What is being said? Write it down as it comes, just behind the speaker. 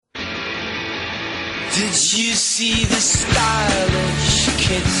Did you see the stylish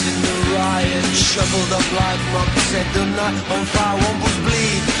kids in the riot? Shoveled up like monks, set the night on fire, wombles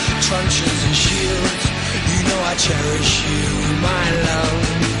bleed, truncheons and shields. You know I cherish you, my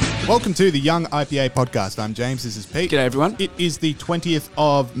love. Welcome to the Young IPA podcast. I'm James, this is Pete. G'day everyone. It is the 20th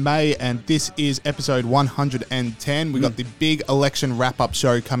of May and this is episode 110. We got the big election wrap-up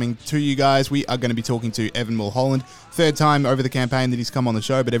show coming to you guys. We are going to be talking to Evan Mulholland. Third time over the campaign that he's come on the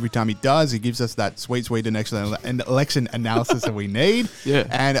show, but every time he does, he gives us that sweet election analysis that we need. Yeah.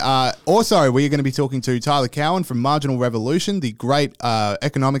 And also, we are going to be talking to Tyler Cowen from Marginal Revolution, the great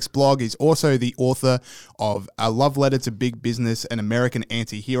economics blog. He's also the author of A Love Letter to Big Business, An American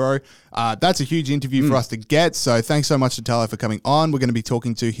Anti-Hero. That's a huge interview for us to get, so thanks so much to Tyler for coming on. We're going to be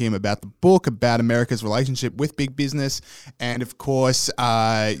talking to him about the book, about America's relationship with big business, and of course,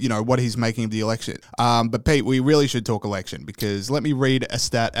 what he's making of the election. But Pete, we really should talk election, because let me read a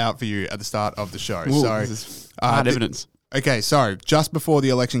stat out for you at the start of the show. Ooh, this is hard evidence. Okay, so just before the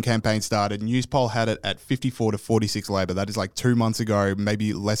election campaign started, Newspoll had it at 54 to 46 Labor. That is like 2 months ago,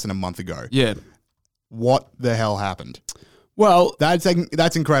 maybe less than a month ago. Yeah. What the hell happened? Well, That's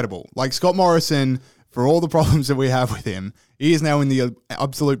incredible. Like, Scott Morrison, for all the problems that we have with him, he is now in the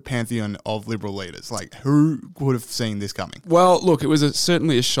absolute pantheon of Liberal leaders. Like, who would have seen this coming? well, look, it was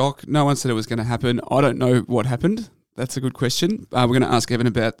certainly a shock. No one said it was going to happen. I don't know what happened. That's a good question. We're going to ask Evan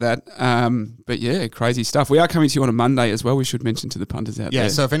about that. But yeah, crazy stuff. We are coming to you on a Monday as well. We should mention to the punters out there. Yeah,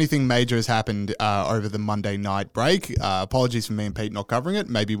 so if anything major has happened over the Monday night break, apologies for me and Pete not covering it.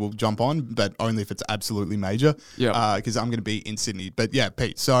 Maybe we'll jump on, but only if it's absolutely major. Yeah. Because I'm going to be in Sydney. But yeah,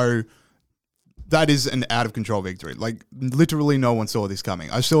 Pete, so that is an out-of-control victory. Like, literally no one saw this coming.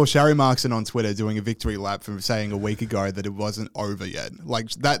 I saw Sherry Markson on Twitter doing a victory lap for saying a week ago that it wasn't over yet. Like,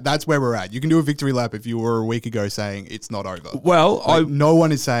 that's where we're at. You can do a victory lap if you were a week ago saying it's not over. Well, Like, no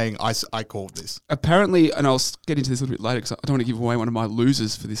one is saying, I called this. apparently, and I'll get into this a little bit later because I don't want to give away one of my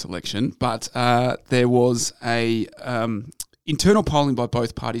losers for this election, but there was a internal polling by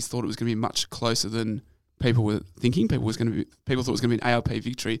both parties thought it was going to be much closer than people were thinking. People thought it was going to be an ALP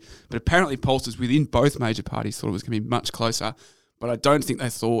victory, but apparently pollsters within both major parties thought it was going to be much closer. But I don't think they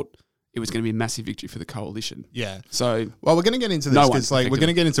thought it was going to be a massive victory for the coalition. Yeah. So, well, we're going to get into this because we're going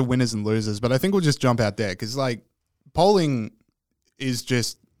to get into winners and losers, but I think we'll just jump out there because polling is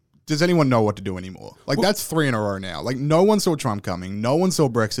just, does anyone know what to do anymore? That's 3 in a row now. Like, no one saw Trump coming, no one saw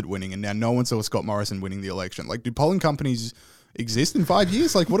Brexit winning, and now no one saw Scott Morrison winning the election. Like, do polling companies exist in 5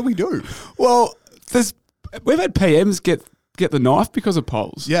 years? Like, what do we do? well, we've had PMs get the knife because of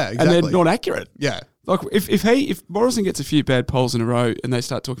polls. Yeah, exactly. And they're not accurate. Yeah. Like, if Morrison gets a few bad polls in a row and they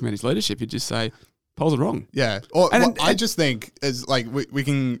start talking about his leadership, you just say, polls are wrong. Yeah. I just think, as we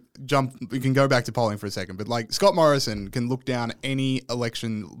can go back to polling for a second, but Scott Morrison can look down any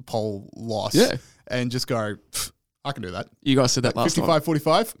election poll loss and just go, I can do that. You guys said that last 55,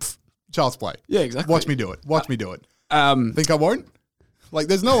 45, child's play. Yeah, exactly. Watch me do it. Watch me do it. Think I won't?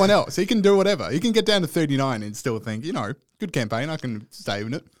 There's no one else. He can do whatever. He can get down to 39 and still think, good campaign. I can stay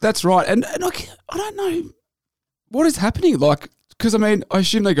in it. That's right. And I don't know what is happening. Because, I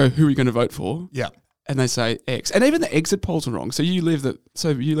assume they go, who are you going to vote for? Yeah. And they say X. And even the exit polls are wrong. So you leave the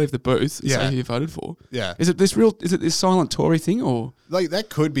booth and say who you voted for. Yeah. Is it this silent Tory thing or? That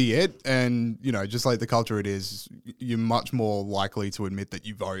could be it. And, just like the culture it is, you're much more likely to admit that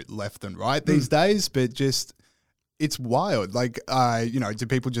you vote left than right these days. But just, it's wild. Do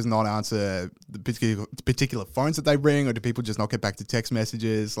people just not answer the particular phones that they ring, or do people just not get back to text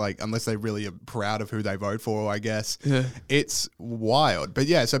messages? Unless they really are proud of who they vote for, I guess. Yeah. It's wild. But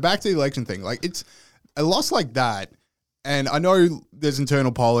yeah, so back to the election thing. It's a loss like that. And I know there's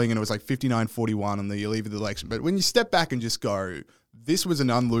internal polling and it was 59-41 on the eve of the election. But when you step back and just go, this was an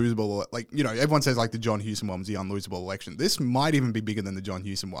unlosable, everyone says the John Hewson one was the unlosable election. This might even be bigger than the John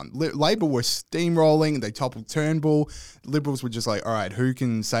Hewson one. Labor were steamrolling. They toppled Turnbull. Liberals were just all right, who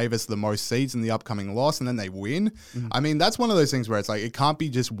can save us the most seats in the upcoming loss? And then they win. Mm-hmm. That's one of those things where it's it can't be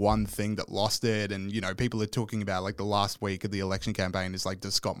just one thing that lost it. And, people are talking about the last week of the election campaign is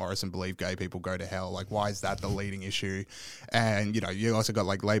does Scott Morrison believe gay people go to hell? Why is that the leading issue? And, you also got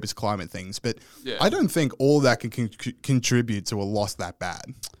Labor's climate things. But I don't think all that can contribute to a loss that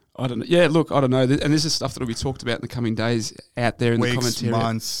bad. I don't know. Yeah, look, I don't know. And this is stuff that will be talked about in the coming days out there in the commentary.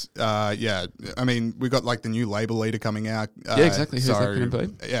 Months. Yeah. We got the new Labor leader coming out. Yeah, exactly. Who's that going to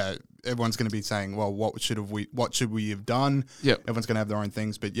be? Yeah. Everyone's going to be saying, well, what should we have done? Yep. Everyone's going to have their own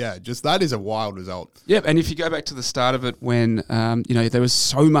things. But yeah, just that is a wild result. Yep. And if you go back to the start of it when, there was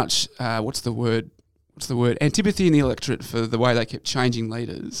so much, what's the word what's the word, antipathy in the electorate for the way they kept changing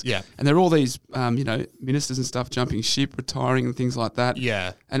leaders. Yeah. And there were all these, ministers and stuff jumping ship, retiring and things like that.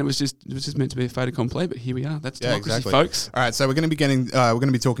 Yeah. And it was just meant to be a fait accompli, but here we are. That's democracy, exactly. folks. All right, so we're going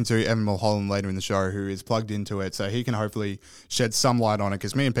to be talking to Evan Mulholland later in the show, who is plugged into it, so he can hopefully shed some light on it,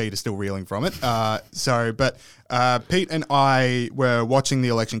 because me and Pete are still reeling from it. Pete and I were watching the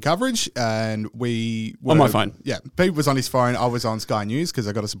election coverage, and we were... On my phone. Yeah, Pete was on his phone. I was on Sky News, because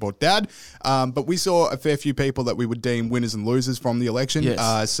I got to support Dad. But we saw a fair few people that we would deem winners and losers from the election.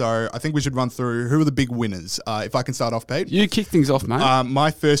 Yes. So I think we should run through who are the big winners. If I can start off, Pete. You kick things off, mate.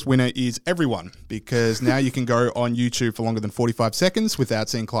 My first winner is everyone, because now you can go on YouTube for longer than 45 seconds without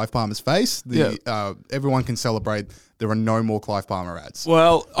seeing Clive Palmer's face. Everyone can celebrate. There are no more Clive Palmer ads.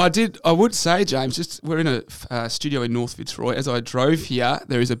 Well, I would say, James, we're in a studio in North Fitzroy. As I drove here,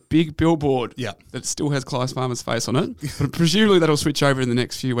 there is a big billboard that still has Clive Palmer's face on it. But presumably that'll switch over in the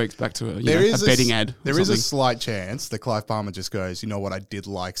next few weeks back to a betting ad. There is a slight chance that Clive Palmer just goes, you know what, I did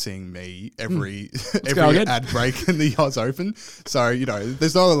like seeing me every ad break in the Oz Open. So,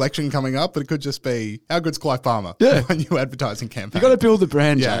 there's no election coming up, but it could just be, how good's Clive Palmer? Yeah. A new advertising campaign. You got to build the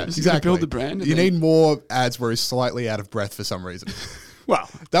brand, James. Yeah, You got exactly. to build the brand. You need more ads where he's slightly out of breath for some reason. Well,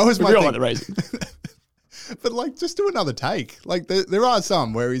 that was my thing. The reason. But just do another take. There are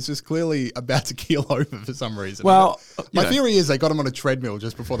some where he's just clearly about to keel over for some reason. Well, my theory is they got him on a treadmill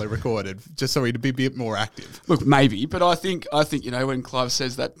just before they recorded, just so he'd be a bit more active. Look, maybe, but I think when Clive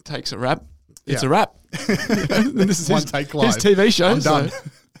says that takes a wrap, it's a wrap. This is One take, Clive. his TV show. I'm done. So.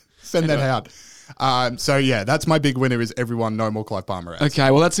 Send that out. That's my big winner is everyone, no more Clive Palmer ads.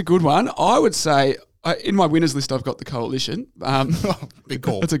 Okay, well, that's a good one. I would say, in my winners list, I've got the Coalition. Big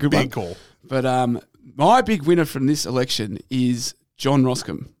call. That's a good one. Big call. But my big winner from this election is John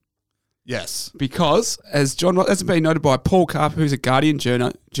Roscombe. Yes. Because, as has been noted by Paul Carper, who's a Guardian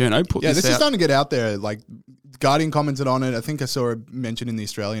journo put this out. is starting to get out there. Guardian commented on it. I think I saw a mention in the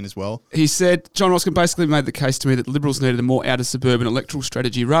Australian as well. He said, John Roscombe basically made the case to me that Liberals needed a more outer suburban electoral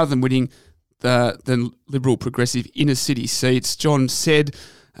strategy rather than winning the Liberal progressive inner city seats. John said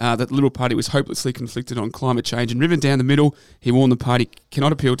that the Liberal Party was hopelessly conflicted on climate change and riven down the middle. He warned the party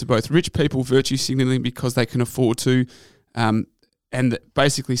cannot appeal to both rich people virtue signalling because they can afford to, and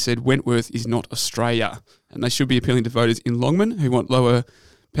basically said Wentworth is not Australia, and they should be appealing to voters in Longman who want lower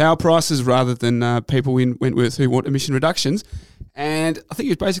power prices rather than people in Wentworth who want emission reductions. And I think he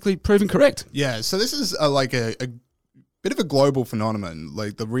was basically proven correct. Yeah, so this is a bit of a global phenomenon,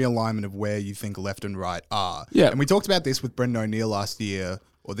 like the realignment of where you think left and right are. Yeah. And we talked about this with Brendan O'Neill last year,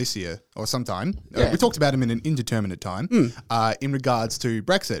 or this year, or sometime. Yeah. We talked about him in an indeterminate time in regards to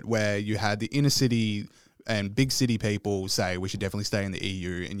Brexit, where you had the inner city and big city people say we should definitely stay in the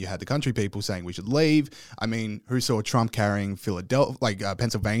EU, and you had the country people saying we should leave. I mean, who saw Trump carrying Philadelphia,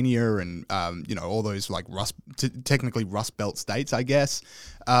 Pennsylvania, and all those technically Rust Belt states, I guess.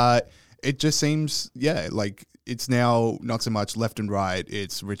 It just seems, like it's now not so much left and right;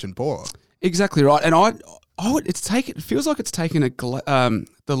 it's rich and poor. Exactly right, and it feels like it's taken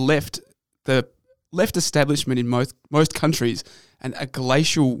the left establishment in most countries and a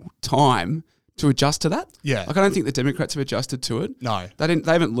glacial time to adjust to that. Yeah. I don't think the Democrats have adjusted to it. No. They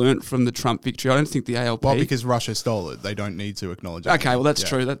haven't learned from the Trump victory. I don't think the ALP... Well, because Russia stole it. They don't need to acknowledge it. Okay, well, that's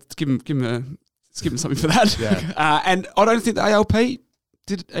true. Let's give them something for that. Yeah. And I don't think the ALP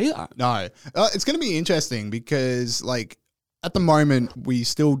did it either. No. It's going to be interesting because, at the moment, we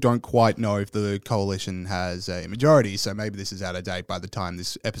still don't quite know if the coalition has a majority, so maybe this is out of date by the time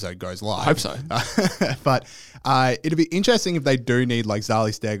this episode goes live. I hope so. But it'd be interesting if they do need,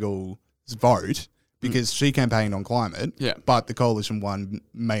 Zali Steggall's vote, because she campaigned on climate, but the coalition won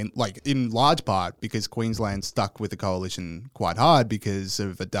in large part because Queensland stuck with the coalition quite hard because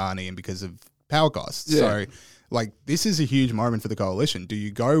of Adani and because of power costs. Yeah. So, this is a huge moment for the coalition. Do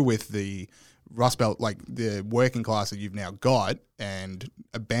you go with the Rust Belt, the working class that you've now got, and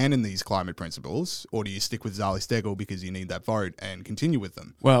abandon these climate principles, or do you stick with Zali Steggall because you need that vote and continue with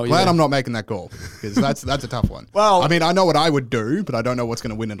them? Well, Glad I'm not making that call, because that's a tough one. Well, I mean, I know what I would do, but I don't know what's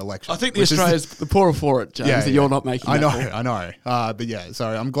going to win an election. I think the Australia's the poorer for it, James, that you're not making that call. I know. But yeah, so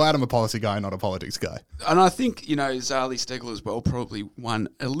I'm glad I'm a policy guy, not a politics guy. And I think, Zali Steggall as well probably won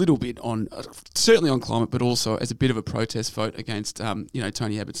a little bit on, certainly on climate, but also as a bit of a protest vote against,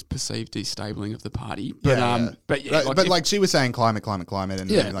 Tony Abbott's perceived destabling of the party. But she was saying climate, and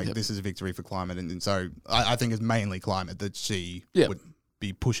this is a victory for climate, and so I think it's mainly climate that she would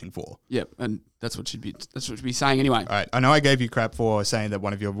be pushing for. Yeah, and that's what she'd be saying anyway. All right, I know I gave you crap for saying that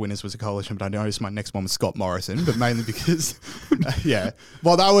one of your winners was a coalition, but I noticed my next one was Scott Morrison, but mainly because,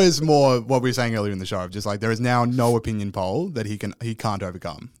 well, that was more what we were saying earlier in the show, of just there is now no opinion poll that he can't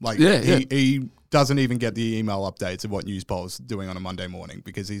overcome. He doesn't even get the email updates of what Newspol's doing on a Monday morning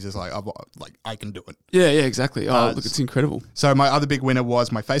because he's just like, I can do it. Yeah, exactly. Oh, look, it's incredible. So my other big winner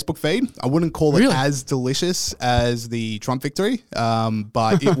was my Facebook feed. I wouldn't call it as delicious as the Trump victory,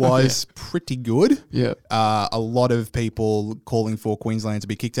 but it was pretty good. Yeah. A lot of people calling for Queensland to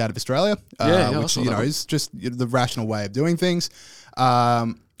be kicked out of Australia, which is just the rational way of doing things.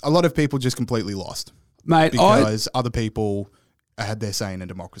 A lot of people just completely lost, mate, because other people had their say in a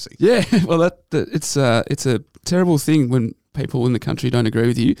democracy. Yeah, well, it's a terrible thing when people in the country don't agree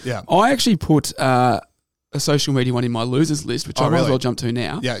with you. Yeah. I actually put a social media one in my losers list, which I might as well jump to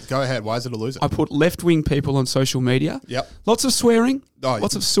now. Yeah, go ahead. Why is it a loser? I put left-wing people on social media. Yep. Lots of swearing.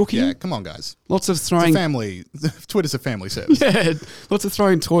 Lots of sooking. Yeah, come on, guys. Lots of throwing. It's a family. Twitter's a family service. Yeah, lots of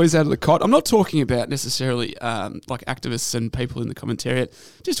throwing toys out of the cot. I'm not talking about necessarily like activists and people in the commentariat,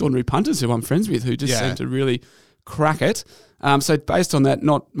 just ordinary punters who I'm friends with who just seem to really crack it. So based on that,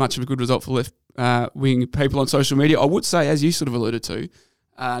 not much of a good result for left-wing people on social media. I would say, as you sort of alluded to,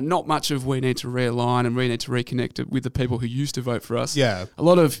 not much of we need to realign and we need to reconnect with the people who used to vote for us. Yeah. A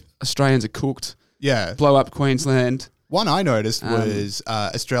lot of Australians are cooked. Yeah. Blow up Queensland. One I noticed was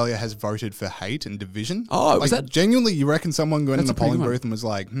Australia has voted for hate and division. Oh, like, was that genuinely? You reckon someone went in the polling booth and was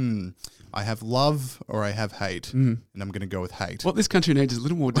like, I have love or I have hate, and I'm going to go with hate. What this country needs is a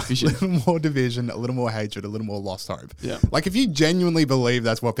little more division. A little more division, a little more hatred, a little more lost hope. Yeah. Like if you genuinely believe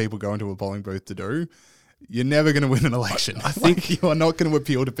that's what people go into a polling booth to do, you're never going to win an election. I think you are not going to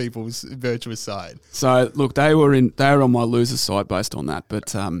appeal to people's virtuous side. So look, they were on my losers side based on that.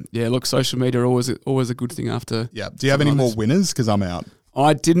 But look, social media always a good thing after. Yeah. Do you have any more winners? Because I'm out.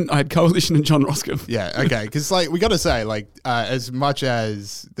 I didn't. I had Coalition and John Roscoe. Yeah, okay. Because, we got to say, as much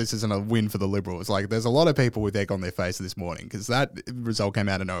as this isn't a win for the Liberals, there's a lot of people with egg on their face this morning because that result came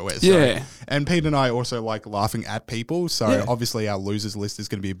out of nowhere. So, yeah. And Pete and I also like laughing at people. So, obviously, our losers list is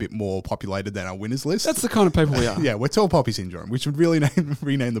going to be a bit more populated than our winners list. That's the kind of people we are. Yeah, we're tall poppy syndrome. We should really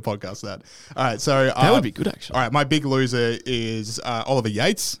rename the podcast that. All right, so. That would be good, actually. All right, my big loser is Oliver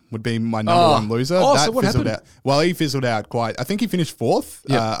Yates, would be my number one loser. So what happened? Well, he fizzled out quite. I think he finished fourth.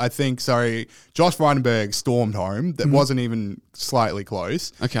 Yeah. Josh Frydenberg stormed home. That wasn't even slightly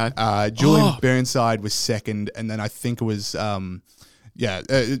close. Okay. Julian Burnside was second, and then I think it was, So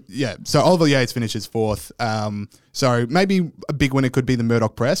Oliver Yates finishes fourth. So maybe a big winner could be the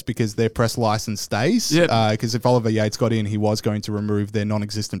Murdoch Press because their press license stays. Yeah. Because if Oliver Yates got in, he was going to remove their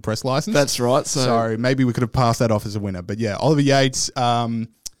non-existent press license. That's right. So maybe we could have passed that off as a winner. But yeah, Oliver Yates,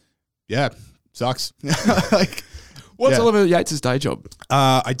 sucks. What's Oliver Yates' day job?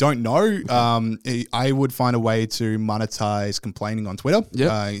 I don't know. I would find a way to monetize complaining on Twitter.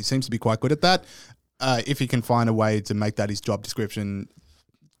 Yeah. He seems to be quite good at that. If he can find a way to make that his job description,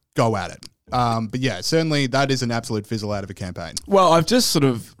 go at it. But yeah, certainly that is an absolute fizzle out of a campaign. Well, I've just sort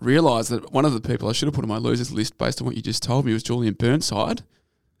of realised that one of the people I should have put on my losers list based on what you just told me was Julian Burnside.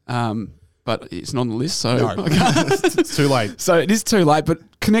 But it's not on the list, so no. It's too late. So it is too late. But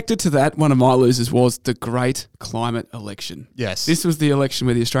connected to that, one of my losers was the great climate election. Yes. This was the election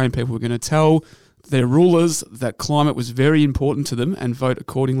where the Australian people were going to tell their rulers that climate was very important to them and vote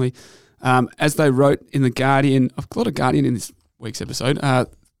accordingly. As they wrote in The Guardian, I've got a Guardian in this week's episode,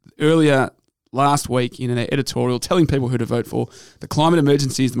 earlier last week in an editorial telling people who to vote for, the climate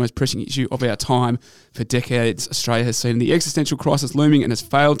emergency is the most pressing issue of our time. For decades, Australia has seen the existential crisis looming and has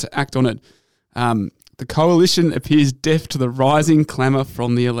failed to act on it. The coalition appears deaf to the rising clamour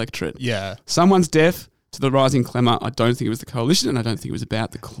from the electorate. Yeah. Someone's deaf to the rising clamour. I don't think it was the coalition and I don't think it was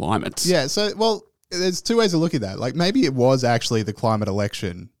about the climate. Yeah, so, there's two ways to look at that. Maybe it was actually the climate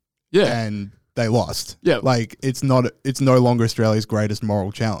election. Yeah. And they lost. Yeah. It's no longer Australia's greatest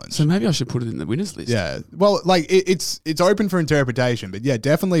moral challenge. So maybe I should put it in the winners list. Yeah. Well, it's open for interpretation, but yeah,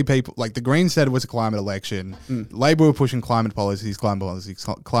 definitely people the Greens said it was a climate election. Labor were pushing climate policies.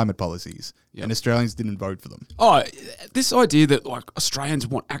 Yep. And Australians didn't vote for them. Oh, this idea that Australians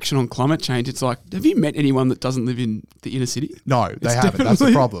want action on climate change, it's like, have you met anyone that doesn't live in the inner city? No, they haven't. That's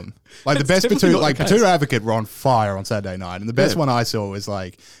the problem. The best Batuta Advocate were on fire on Saturday night, and the best one I saw was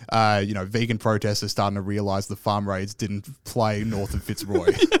vegan protesters starting to realise the farm raids didn't play north of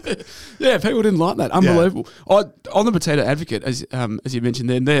Fitzroy. Yeah, people didn't like that. Unbelievable. Yeah. On the Potato Advocate, as you mentioned,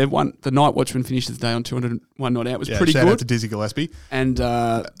 the Night Watchman finished the day on 201 not out. It was pretty shout good. Out to Dizzy Gillespie, and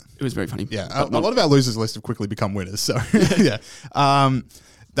it was very funny. Yeah, a lot of our losers list have quickly become winners. So yeah,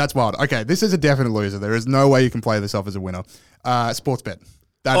 that's wild. Okay, this is a definite loser. There is no way you can play this off as a winner. Sports bet.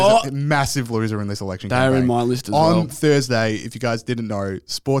 That is a massive loser in this election They're campaign. in my list as On well. Thursday, if you guys didn't know,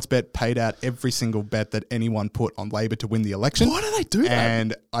 Sportsbet paid out every single bet that anyone put on Labor to win the election. Why do they do that?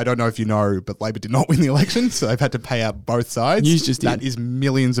 And I don't know if you know, but Labor did not win the election, so they've had to pay out both sides. News just That did. is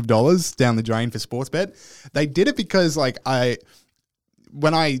millions of dollars down the drain for Sportsbet. They did it because, like, they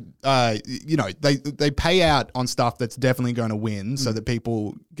pay out on stuff that's definitely going to win so that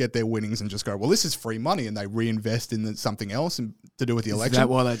people get their winnings and just go, well, this is free money, and they reinvest in something else and to do with the election. Is that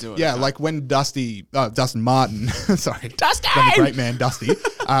why they do it? Yeah, Okay. like when Dustin Martin, sorry. Dustin! The great man, Dusty.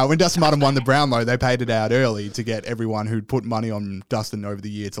 When Dustin Martin won the Brownlow, they paid it out early to get everyone who'd put money on Dustin over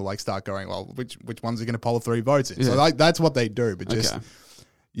the year to like start going, well, which ones are going to poll 3 votes in? So like, that's what they do, but just... Okay.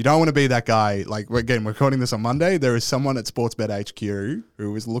 You don't want to be that guy. Like, again, we're recording this on Monday. There is someone at Sportsbet HQ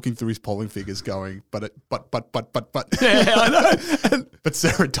who is looking through his polling figures going, but. Yeah, I know. But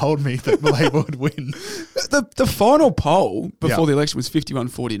Sarah told me that Labour would win. The final poll before Yeah. the election was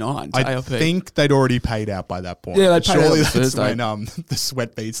 51-49 to I ALP. think they'd already paid out by that point. Yeah, they But paid out surely on that's Thursday. when the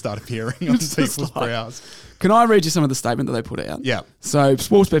sweat beads start appearing on people's brows. Can I read you some of the statement that they put out? Yeah. So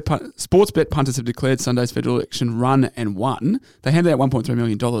Sportsbet punters have declared Sunday's federal election run and won. They handed out $1.3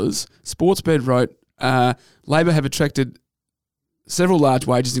 million. Sportsbet wrote, Labor have attracted several large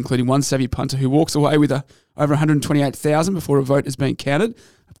wages, including one savvy punter who walks away with over $128,000 before a vote has been counted.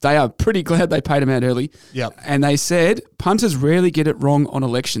 They are pretty glad they paid him out early. Yep. And they said, punters rarely get it wrong on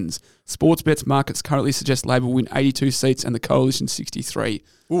elections. Sportsbet's markets currently suggest Labor will win 82 seats and the coalition 63.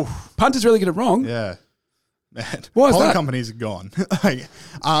 Oof. Punters rarely get it wrong. Yeah. Man. Why is Polling that? companies are gone. Like,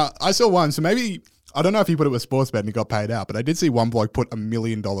 I saw one, so maybe... I don't know if he put it with Sportsbet and he got paid out, but I did see one bloke put $1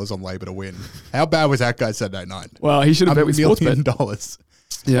 million on Labor to win. How bad was that guy Saturday night? Well, he should have bet with $1 million. Sportsbet.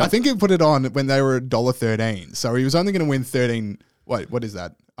 Yeah. I think he put it on when they were $1.13. So he was only going to win 13. Wait, what is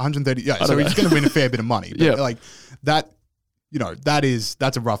that? 130. Yeah, so he's going to win a fair bit of money. But Yeah. like that,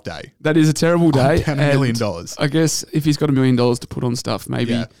 that's a rough day. That is a terrible day. $1 million. I guess if he's got $1 million to put on stuff,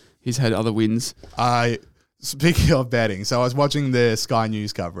 maybe Yeah. he's had other wins. Speaking of betting, so I was watching the Sky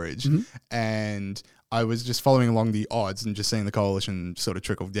News coverage Mm-hmm. and I was just following along the odds and just seeing the coalition sort of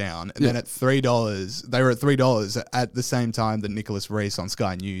trickle down. And then at $3, they were at $3 at the same time that Nicholas Rees on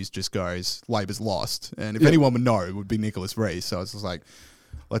Sky News just goes, Labor's lost. And if anyone would know, it would be Nicholas Rees. So I was just like,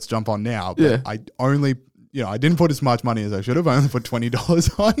 let's jump on now. But Yeah. I only, I didn't put as much money as I should have. I only put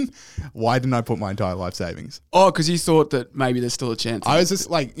 $20 on. Why didn't I put my entire life savings? Oh, because you thought that maybe there's still a chance. I was just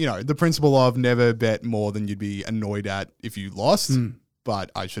like, the principle of never bet more than you'd be annoyed at if you lost.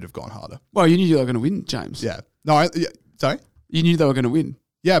 But I should have gone harder. Well, you knew they were going to win, James. Yeah. No, sorry? You knew they were going to win.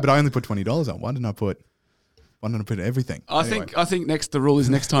 Yeah, but I only put $20 on. Why didn't I put everything? I think next the rule is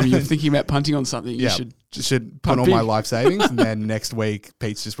next time you're thinking about punting on something, you should put punt all my big. life savings, and then next week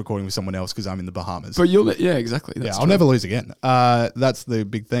Pete's just recording with someone else because I'm in the Bahamas. But exactly. That's I'll true. never lose again. That's the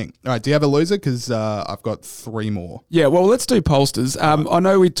big thing. All right, do you have a loser? Because I've got 3 more. Yeah, well, let's do pollsters. I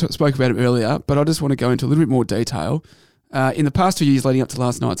know we spoke about it earlier, but I just want to go into a little bit more detail. In the past 2 years leading up to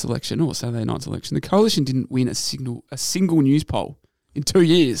last night's election, or Saturday night's election, the coalition didn't win a single news poll in 2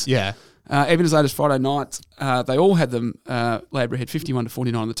 years. Yeah. Even as late as Friday night, they all had them. Labor had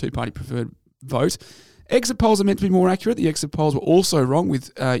 51-49 on the two-party preferred vote. Exit polls are meant to be more accurate. The exit polls were also wrong,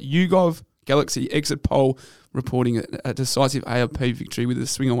 with YouGov Galaxy exit poll reporting a decisive ALP victory with a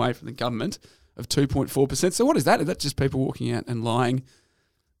swing away from the government of 2.4%. So what is that? Is that just people walking out and lying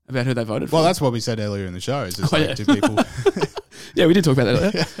about who they voted for? Well, that's what we said earlier in the show. Is just yeah. do people... Yeah, we did talk about that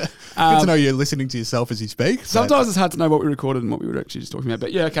earlier. Good to know you're listening to yourself as you speak. Sometimes it's hard to know what we recorded and what we were actually just talking about.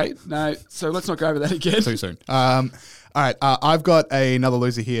 But yeah, okay. No, so let's not go over that again. Too soon. All right, I've got another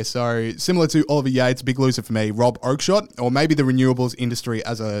loser here. So similar to Oliver Yates, big loser for me, Rob Oakeshott, or maybe the renewables industry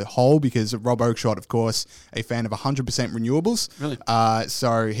as a whole, because Rob Oakeshott, of course, a fan of 100% renewables. Really?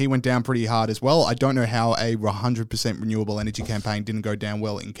 So he went down pretty hard as well. I don't know how a 100% renewable energy campaign didn't go down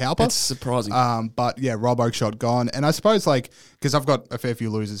well in Cowper. That's surprising. But yeah, Rob Oakeshott gone. And I suppose because I've got a fair few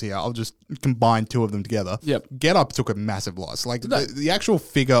losers here, I'll just combine 2 of them together. Yep. Get Up took a massive loss. Like the actual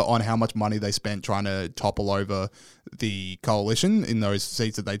figure on how much money they spent trying to topple over the coalition in those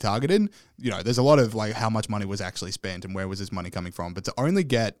seats that they targeted, there's a lot of like how much money was actually spent and where was this money coming from. But to only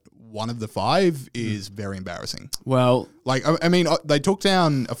get 1 of the 5 is very embarrassing. Well, Like, I mean, they took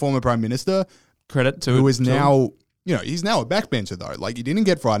down a former prime minister credit to who is to- now, he's now a backbencher though. Like, you didn't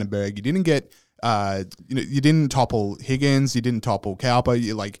get Frydenberg, you didn't get, you didn't topple Higgins, you didn't topple Cowper.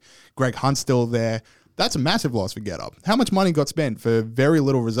 Greg Hunt's still there. That's a massive loss for Get Up. How much money got spent for very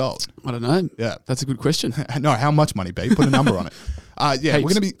little result? I don't know. Yeah. That's a good question. No, how much money, Pete? Put a number on it. Yeah, Heaps.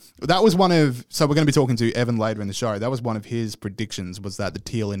 we're gonna be talking to Evan later in the show. That was one of his predictions, was that the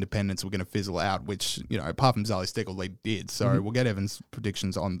teal independents were gonna fizzle out, which, apart from Zali Stickley did. So we'll get Evan's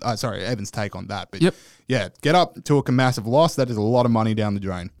predictions Evan's take on that. But yeah, get up, took a massive loss. That is a lot of money down the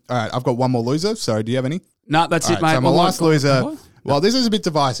drain. All right, I've got one more loser. So do you have any? No, that's it, mate. So my last loser. What? Well, this is a bit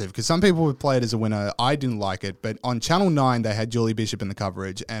divisive because some people would play it as a winner. I didn't like it, but on Channel 9, they had Julie Bishop in the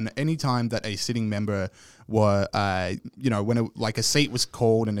coverage, and any time that a sitting member were, when a seat was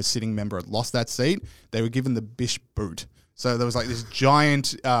called and a sitting member had lost that seat, they were given the Bish boot. So there was like this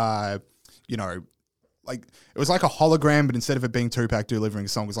giant, it was like a hologram, but instead of it being Tupac delivering a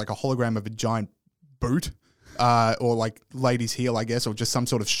song, it was like a hologram of a giant boot. Or like lady's heel, I guess, or just some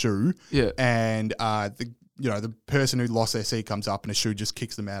sort of shoe. Yeah. And the person who lost their seat comes up and a shoe just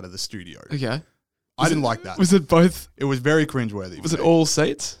kicks them out of the studio. Okay. I didn't like that. Was it both? It was very cringeworthy. Was it all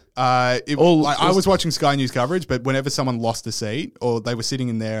seats? I was watching Sky News coverage, but whenever someone lost a seat or they were sitting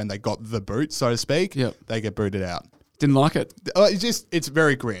in there and they got the boot, so to speak, they get booted out. Didn't like it. It's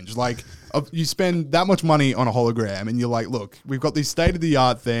very cringe. Like, you spend that much money on a hologram and you're like, look, we've got this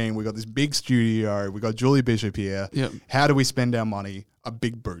state-of-the-art thing. We've got this big studio. We've got Julie Bishop here. Yep. How do we spend our money? A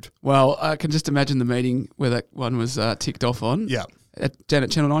big boot. Well, I can just imagine the meeting where that one was ticked off on. Yeah. Down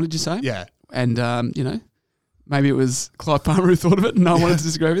at Channel 9, did you say? Yeah. And, maybe it was Clive Palmer who thought of it and no one wanted to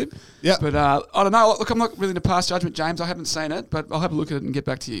disagree with him. Yeah. But I don't know. Look, I'm not really to pass judgment, James. I haven't seen it, but I'll have a look at it and get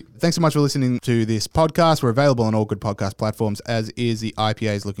back to you. Thanks so much for listening to this podcast. We're available on all good podcast platforms, as is the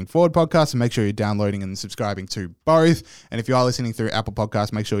IPA's Looking Forward podcast. So make sure you're downloading and subscribing to both. And if you are listening through Apple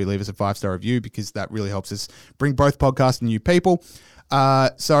Podcasts, make sure you leave us a 5-star review because that really helps us bring both podcasts to new people.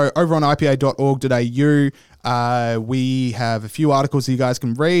 So over on ipa.org.au, we have a few articles that you guys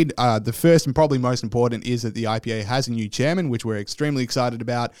can read. The first and probably most important is that the IPA has a new chairman, which we're extremely excited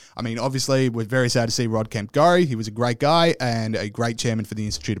about. I mean, obviously, we're very sad to see Rod Kemp go. He was a great guy and a great chairman for the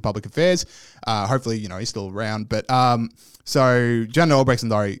Institute of Public Affairs. Hopefully, he's still around. But so Janet Albrechtson,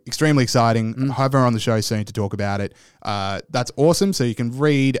 though, extremely exciting. Have her on the show soon to talk about it. That's awesome. So you can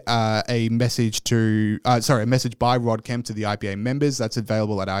read a message by Rod Kemp to the IPA members. That's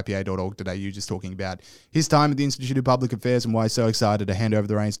available at ipa.org.au, just talking about his time at the Institute of Public Affairs and why he's so excited to hand over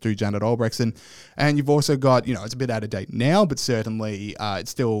the reins to Janet Albrechtson. And you've also got, it's a bit out of date now, but certainly it's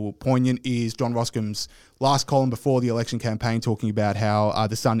still poignant, is John Roscombe's last column before the election campaign, talking about how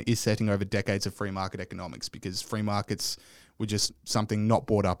the sun is setting over decades of free market economics, because free markets were just something not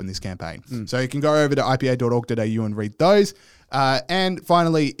brought up in this campaign. So you can go over to ipa.org.au and read those. And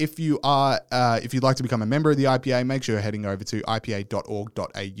finally, if you'd like to become a member of the IPA, make sure you're heading over to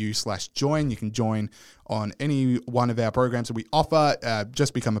ipa.org.au/join. You can join on any one of our programs that we offer.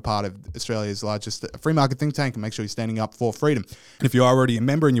 Just become a part of Australia's largest free market think tank and make sure you're standing up for freedom. And if you are already a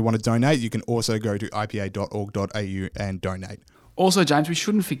member and you want to donate, you can also go to ipa.org.au and donate. Also, James, we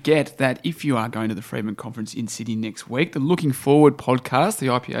shouldn't forget that if you are going to the Freedom Conference in Sydney next week, the Looking Forward podcast, the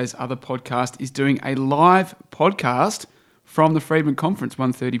IPA's other podcast, is doing a live podcast from the Freedom Conference,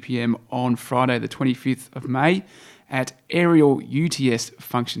 1:30 p.m. on Friday, the 25th of May at Ariel UTS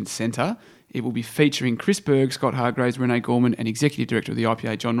Function Centre. It will be featuring Chris Berg, Scott Hargraves, Renee Gorman, and Executive Director of the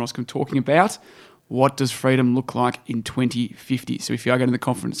IPA, John Roscombe, talking about what does freedom look like in 2050. So if you are going to the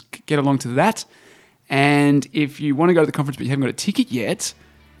conference, get along to that. And if you want to go to the conference but you haven't got a ticket yet,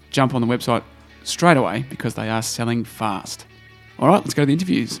 jump on the website straight away because they are selling fast. All right, let's go to the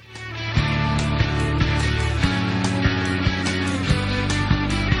interviews.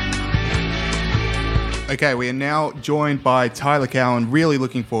 Okay, we are now joined by Tyler Cowen. Really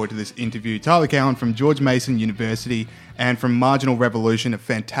looking forward to this interview. Tyler Cowen from George Mason University and from Marginal Revolution, a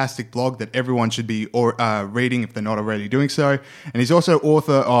fantastic blog that everyone should be reading if they're not already doing so. And he's also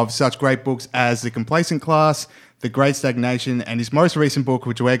author of such great books as The Complacent Class, The Great Stagnation, and his most recent book,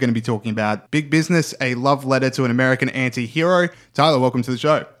 which we're going to be talking about, Big Business, A Love Letter to an American Anti-Hero. Tyler, welcome to the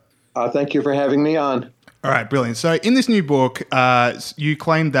show. Thank you for having me on. All right, brilliant. So in this new book, you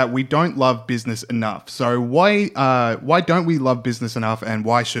claim that we don't love business enough. So why don't we love business enough, and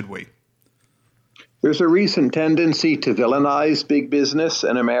why should we? There's a recent tendency to villainize big business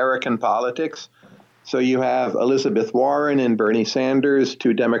and American politics. So you have Elizabeth Warren and Bernie Sanders,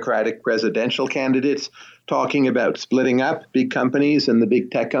 two Democratic presidential candidates, talking about splitting up big companies and the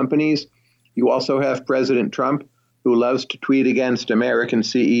big tech companies. You also have President Trump, who loves to tweet against American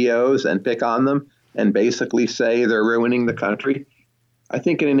CEOs and pick on them and basically say they're ruining the country. I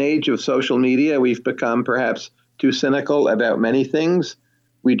think in an age of social media, we've become perhaps too cynical about many things.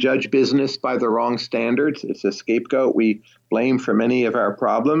 We judge business by the wrong standards. It's a scapegoat we blame for many of our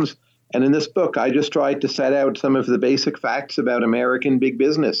problems. And in this book, I just tried to set out some of the basic facts about American big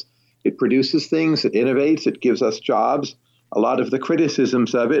business. It produces things, it innovates, it gives us jobs. a lot of the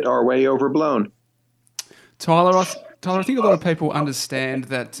criticisms of it are way overblown. Tyler, I think a lot of people understand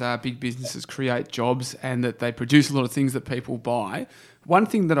that big businesses create jobs and that they produce a lot of things that people buy. One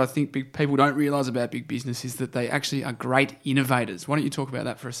thing that I think people don't realise about big business is that they actually are great innovators. Why don't you talk about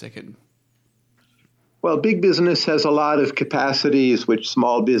that for a second? Well, big business has a lot of capacities which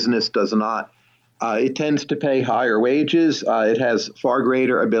small business does not. It tends to pay higher wages. It has far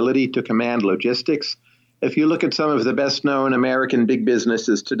greater ability to command logistics. If you look at some of the best known American big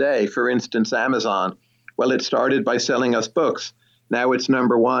businesses today, for instance, Amazon, well, it started by selling us books. Now it's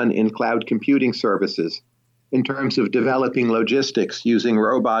number one in cloud computing services. In terms of developing logistics using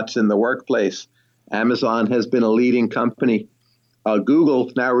robots in the workplace, Amazon has been a leading company.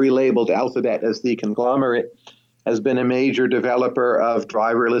 Google, now relabeled Alphabet as the conglomerate, has been a major developer of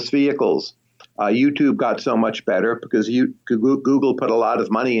driverless vehicles. YouTube got so much better because Google put a lot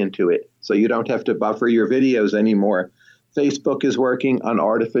of money into it, so you don't have to buffer your videos anymore. Facebook is working on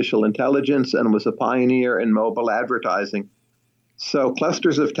artificial intelligence and was a pioneer in mobile advertising. So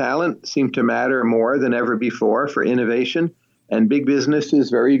clusters of talent seem to matter more than ever before for innovation, and big business is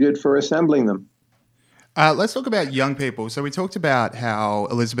very good for assembling them. Let's talk about young people. So we talked about how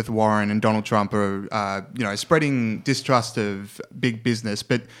Elizabeth Warren and Donald Trump are, spreading distrust of big business,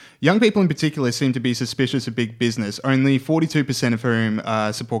 but young people in particular seem to be suspicious of big business, only 42% of whom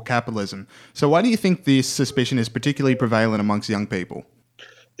support capitalism. So why do you think this suspicion is particularly prevalent amongst young people?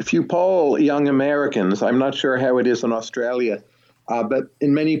 If you poll young Americans, I'm not sure how it is in Australia, but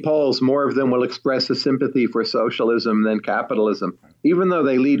in many polls, more of them will express a sympathy for socialism than capitalism, even though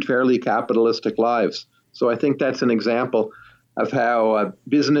they lead fairly capitalistic lives. So I think that's an example of how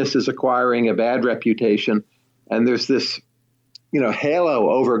business is acquiring a bad reputation. And there's this, halo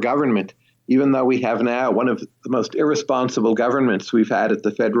over government, even though we have now one of the most irresponsible governments we've had at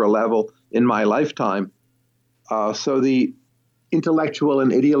the federal level in my lifetime. So the intellectual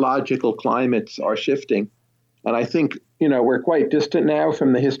and ideological climates are shifting. And I think, we're quite distant now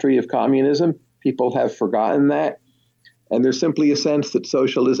from the history of communism. People have forgotten that. And there's simply a sense that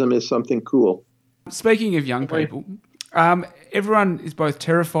socialism is something cool. Speaking of young people, everyone is both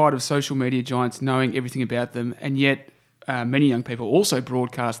terrified of social media giants knowing everything about them, and yet many young people also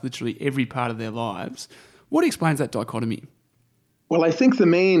broadcast literally every part of their lives. What explains that dichotomy? Well, I think the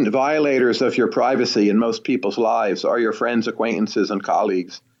main violators of your privacy in most people's lives are your friends, acquaintances, and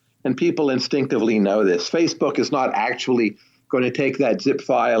colleagues. And people instinctively know this. Facebook is not actually going to take that zip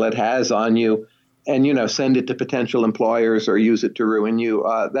file it has on you and, send it to potential employers or use it to ruin you.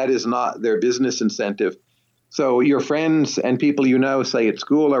 That is not their business incentive. So your friends and people say at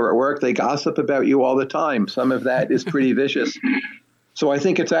school or at work, they gossip about you all the time. Some of that is pretty vicious. So I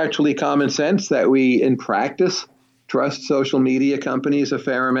think it's actually common sense that we, in practice, trust social media companies a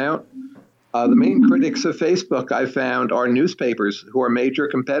fair amount. The main critics of Facebook, I found, are newspapers who are major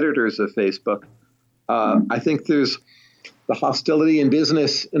competitors of Facebook. I think there's the hostility in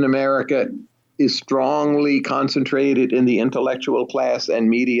business in America is strongly concentrated in the intellectual class and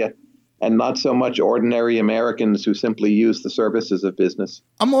media, and not so much ordinary Americans who simply use the services of business.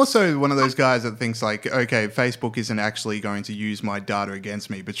 I'm also one of those guys that thinks okay, Facebook isn't actually going to use my data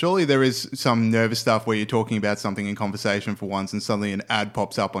against me, but surely there is some nervous stuff where you're talking about something in conversation for once and suddenly an ad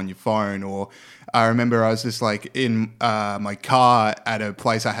pops up on your phone. Or I remember I was just in my car at a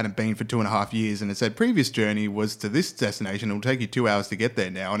place I hadn't been for 2.5 years, and it said previous journey was to this destination. It'll take you 2 hours to get there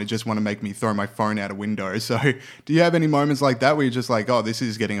now, and it just want to make me throw my phone out a window. So do you have any moments like that where you're just this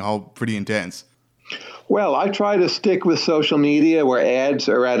is getting pretty intense? Well, I try to stick with social media where ads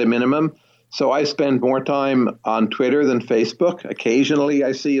are at a minimum. So I spend more time on Twitter than Facebook. Occasionally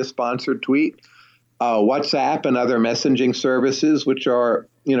I see a sponsored tweet. WhatsApp and other messaging services, which are,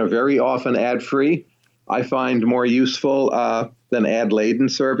 very often ad-free, I find more useful than ad-laden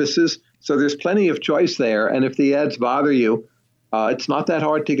services. So there's plenty of choice there. And if the ads bother you, it's not that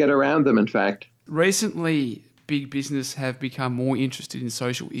hard to get around them, in fact. Recently, big business have become more interested in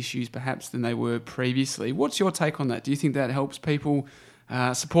social issues perhaps than they were previously. What's your take on that? Do you think that helps people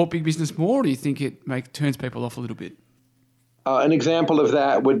support big business more, or do you think it turns people off a little bit? An example of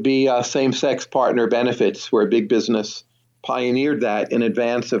that would be same-sex partner benefits, where big business pioneered that in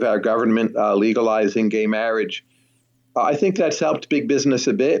advance of our government legalizing gay marriage. I think that's helped big business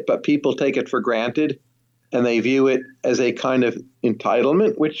a bit, but people take it for granted, and they view it as a kind of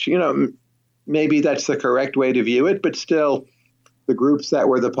entitlement, which, maybe that's the correct way to view it, but still, the groups that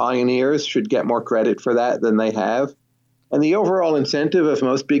were the pioneers should get more credit for that than they have. And the overall incentive of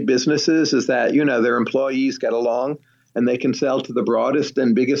most big businesses is that, their employees get along and they can sell to the broadest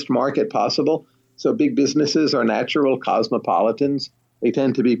and biggest market possible. So big businesses are natural cosmopolitans. They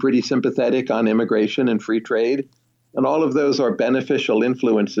tend to be pretty sympathetic on immigration and free trade. And all of those are beneficial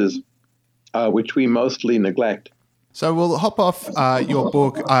influences, which we mostly neglect. So we'll hop off your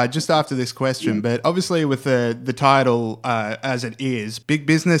book just after this question, but obviously with the title as it is, Big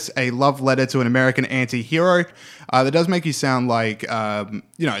Business, a Love Letter to an American Anti-Hero, that does make you sound like,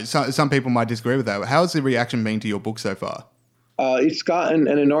 some people might disagree with that. How has the reaction been to your book so far? It's gotten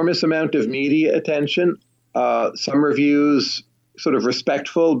an enormous amount of media attention. Some reviews sort of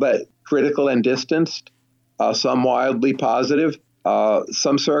respectful but critical and distanced, some wildly positive.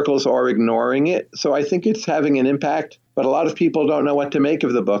 Some circles are ignoring it. So I think it's having an impact, but a lot of people don't know what to make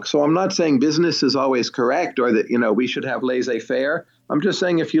of the book. So I'm not saying business is always correct or that, we should have laissez-faire. I'm just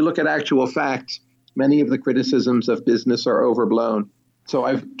saying if you look at actual facts, many of the criticisms of business are overblown. So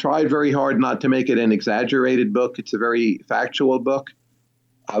I've tried very hard not to make it an exaggerated book. It's a very factual book.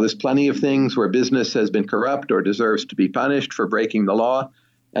 There's plenty of things where business has been corrupt or deserves to be punished for breaking the law.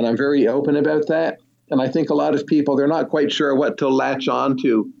 And I'm very open about that. And I think a lot of people, they're not quite sure what to latch on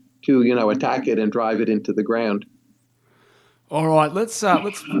to attack it and drive it into the ground. All right, let's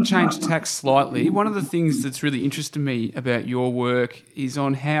change tack slightly. One of the things that's really interested me about your work is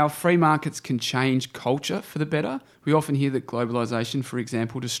on how free markets can change culture for the better. We often hear that globalization, for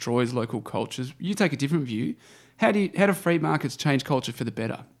example, destroys local cultures. You take a different view. How do free markets change culture for the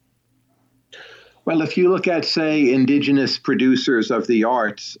better? Well, if you look at, say, indigenous producers of the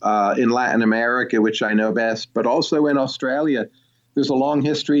arts in Latin America, which I know best, but also in Australia, there's a long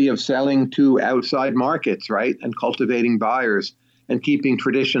history of selling to outside markets, right, and cultivating buyers and keeping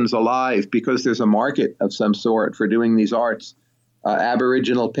traditions alive because there's a market of some sort for doing these arts,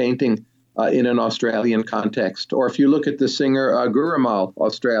 Aboriginal painting in an Australian context. Or if you look at the singer Gurrumal,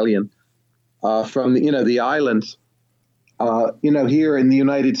 Australian, from the islands, here in the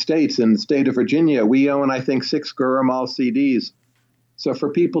United States, in the state of Virginia, we own, I think, 6 Gurrumal CDs. So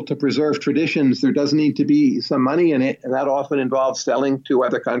for people to preserve traditions, there does need to be some money in it, and that often involves selling to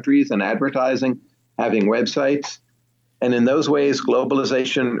other countries and advertising, having websites. And in those ways,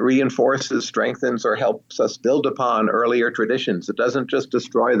 globalization reinforces, strengthens, or helps us build upon earlier traditions. It doesn't just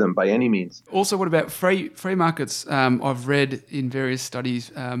destroy them by any means. Also, what about free markets? I've read in various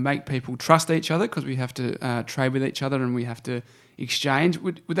studies make people trust each other because we have to trade with each other and we have to exchange.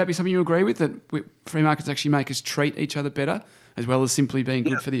 Would that be something you agree with, that free markets actually make us treat each other better as well as simply being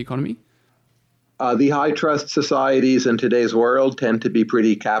good for the economy? The high trust societies in today's world tend to be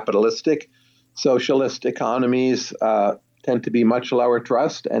pretty capitalistic. Socialist economies tend to be much lower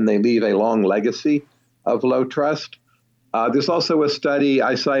trust, and they leave a long legacy of low trust. There's also a study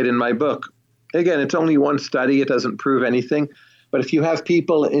I cite in my book. Again, it's only one study. It doesn't prove anything. But if you have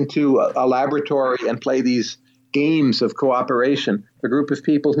people into a laboratory and play these games of cooperation, the group of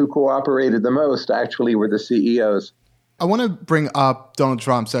people who cooperated the most actually were the CEOs. I want to bring up Donald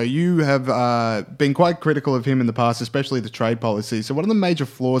Trump. So you have been quite critical of him in the past, especially the trade policies. So what are the major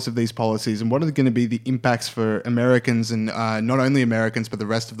flaws of these policies and what are going to be the impacts for Americans and not only Americans, but the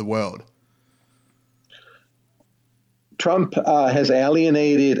rest of the world? Trump has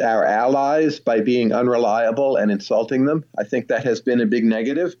alienated our allies by being unreliable and insulting them. I think that has been a big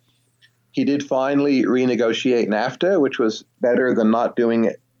negative. He did finally renegotiate NAFTA, which was better than not doing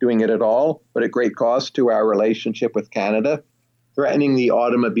it at all, but at great cost to our relationship with Canada. Threatening the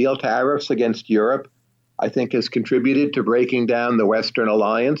automobile tariffs against Europe, I think, has contributed to breaking down the Western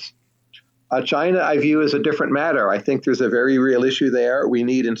alliance. China, I view as a different matter. I think there's a very real issue there. We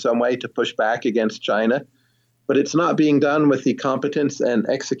need in some way to push back against China, but it's not being done with the competence and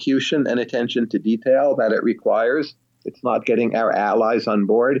execution and attention to detail that it requires. It's not getting our allies on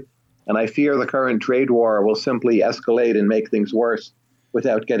board. And I fear the current trade war will simply escalate and make things worse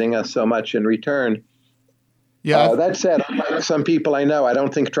without getting us so much in return. Yeah. That said, unlike some people I know, I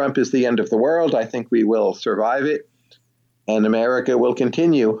don't think Trump is the end of the world. I think we will survive it, and America will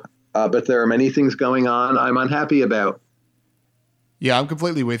continue. But there are many things going on I'm unhappy about. Yeah, I'm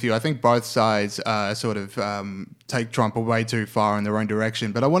completely with you. I think both sides sort of take Trump way too far in their own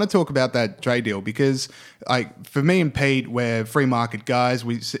direction. But I want to talk about that trade deal because, for me and Pete, we're free market guys.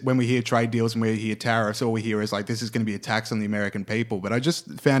 When we hear trade deals and we hear tariffs, all we hear is this is going to be a tax on the American people. But I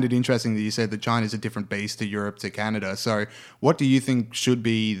just found it interesting that you said that China's a different beast to Europe, to Canada. So what do you think should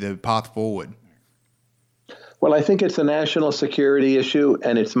be the path forward? Well, I think it's a national security issue,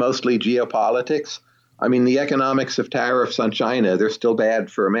 and it's mostly geopolitics. I mean, the economics of tariffs on China, they're still bad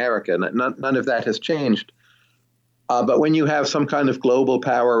for America. None of that has changed. But when you have some kind of global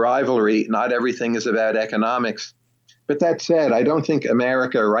power rivalry, not everything is about economics. But that said, I don't think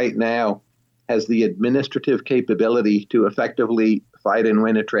America right now has the administrative capability to effectively fight and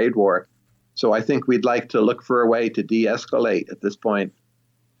win a trade war. So I think we'd like to look for a way to de-escalate at this point.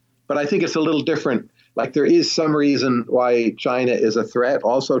 But I think it's a little different Like there is some reason why China is a threat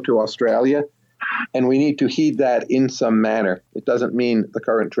also to Australia, and we need to heed that in some manner. It doesn't mean the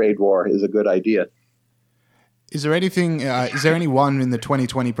current trade war is a good idea. Is there anything? Is there anyone in the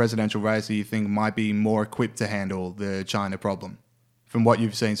 2020 presidential race that you think might be more equipped to handle the China problem, from what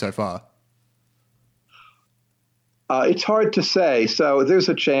you've seen so far? It's hard to say. So there's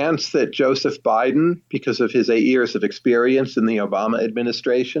a chance that Joseph Biden, because of his 8 years of experience in the Obama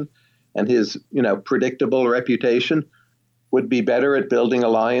administration and his, predictable reputation, would be better at building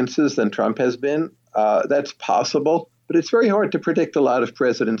alliances than Trump has been. That's possible, but it's very hard to predict a lot of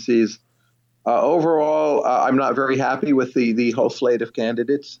presidencies. Overall, I'm not very happy with the whole slate of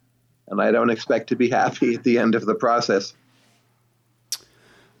candidates, and I don't expect to be happy at the end of the process.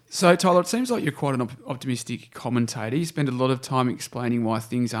 So, Tyler, it seems like you're quite an optimistic commentator. You spend a lot of time explaining why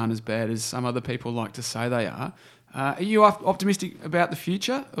things aren't as bad as some other people like to say they are. Are you optimistic about the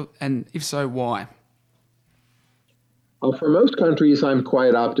future? And if so, why? Well, for most countries, I'm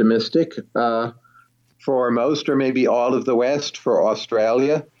quite optimistic. For most or maybe all of the West, for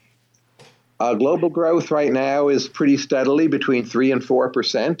Australia, global growth right now is pretty steadily between 3 and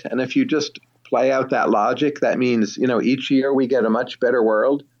 4%. And if you just play out that logic, that means, each year we get a much better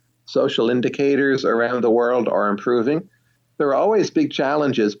world. Social indicators around the world are improving. There are always big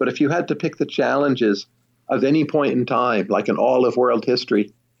challenges, but if you had to pick the challenges of any point in time, like in all of world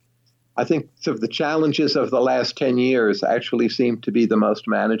history, I think the challenges of the last 10 years actually seem to be the most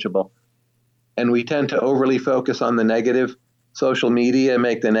manageable. And we tend to overly focus on the negative. Social media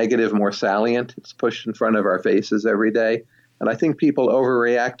make the negative more salient. It's pushed in front of our faces every day. And I think people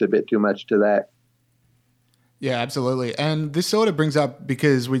overreact a bit too much to that. Yeah, absolutely. And this sort of brings up,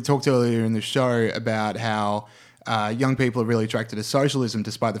 because we talked earlier in the show about how young people are really attracted to socialism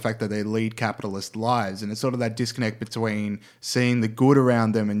despite the fact that they lead capitalist lives. And it's sort of that disconnect between seeing the good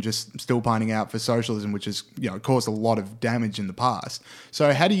around them and just still pining out for socialism, which has caused a lot of damage in the past.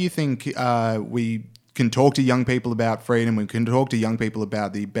 So how do you think we can talk to young people about freedom? We can talk to young people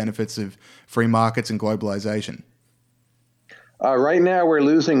about the benefits of free markets and globalization? Right now, we're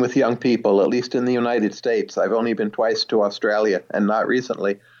losing with young people, at least in the United States. I've only been twice to Australia, and not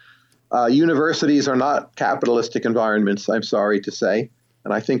recently. Universities are not capitalistic environments, I'm sorry to say.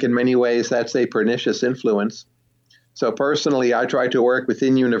 And I think in many ways that's a pernicious influence. So personally, I try to work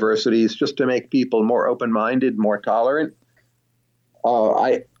within universities just to make people more open-minded, more tolerant.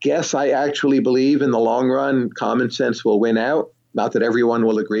 I guess I actually believe in the long run, common sense will win out. Not that everyone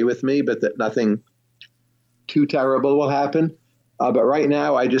will agree with me, but that nothing too terrible will happen. But right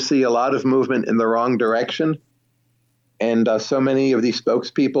now, I just see a lot of movement in the wrong direction. And so many of these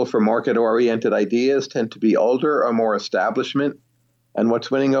spokespeople for market-oriented ideas tend to be older or more establishment. And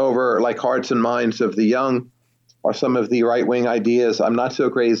what's winning over like hearts and minds of the young are some of the right-wing ideas I'm not so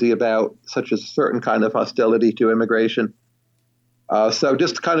crazy about, such as a certain kind of hostility to immigration. So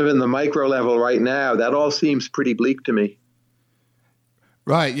just kind of in the micro level right now, that all seems pretty bleak to me.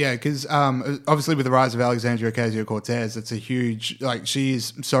 Right, yeah, because obviously with the rise of Alexandria Ocasio-Cortez, it's a huge, she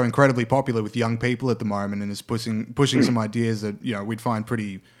is so incredibly popular with young people at the moment and is pushing some ideas that, we'd find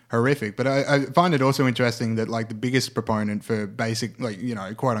pretty horrific. But I find it also interesting that, the biggest proponent for basic,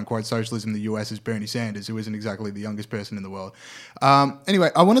 quote-unquote socialism in the US is Bernie Sanders, who isn't exactly the youngest person in the world. Anyway,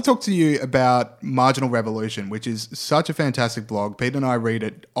 I want to talk to you about Marginal Revolution, which is such a fantastic blog. Peter and I read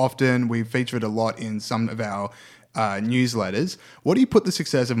it often. We feature it a lot in some of our newsletters. What do you put the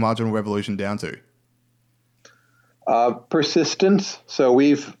success of Marginal Revolution down to? Persistence. So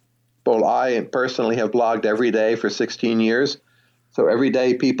I personally have blogged every day for 16 years. So every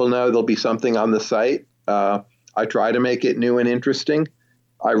day people know there'll be something on the site. I try to make it new and interesting.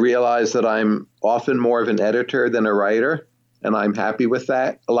 I realize that I'm often more of an editor than a writer, and I'm happy with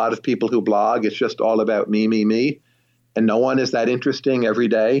that. A lot of people who blog, it's just all about me. And no one is that interesting every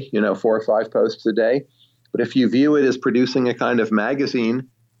day, 4 or 5 posts a day. But if you view it as producing a kind of magazine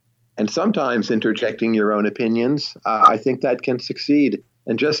and sometimes interjecting your own opinions, I think that can succeed.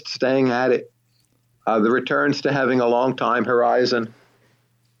 And just staying at it, the returns to having a long time horizon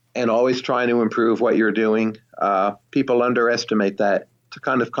and always trying to improve what you're doing, people underestimate that. It's a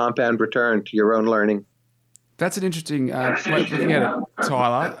kind of compound return to your own learning. That's an interesting way of looking at it,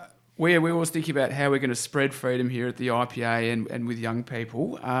 Tyler. We always think about how we're going to spread freedom here at the IPA and with young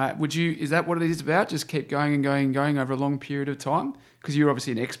people. Is that what it is about? Just keep going and going and going over a long period of time? Because you're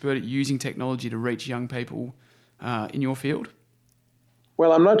obviously an expert at using technology to reach young people in your field.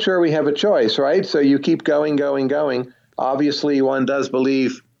 Well, I'm not sure we have a choice, right? So you keep going. Obviously, one does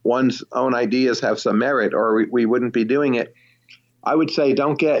believe one's own ideas have some merit, or we wouldn't be doing it. I would say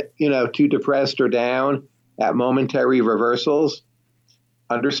don't get too depressed or down at momentary reversals.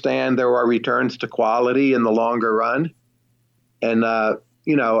 understand there are returns to quality in the longer run, and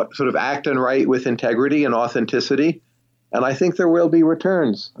sort of act and write with integrity and authenticity. And I think there will be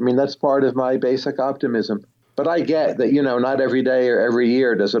returns. I mean, that's part of my basic optimism. But I get that, not every day or every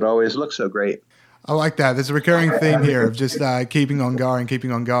year does it always look so great. I like that. There's a recurring theme here of just keeping on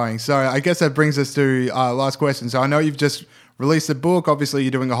going. So I guess that brings us to last question. So I know you've just released a book. Obviously,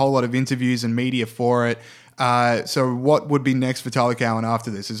 you're doing a whole lot of interviews and media for it. So what would be next for Tyler Cowen after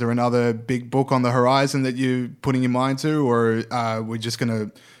this? Is there another big book on the horizon that you're putting your mind to, or we're just going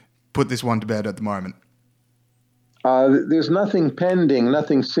to put this one to bed at the moment? There's nothing pending,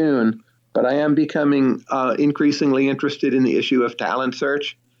 nothing soon, but I am becoming increasingly interested in the issue of talent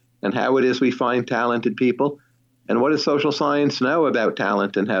search and how it is we find talented people, and what does social science know about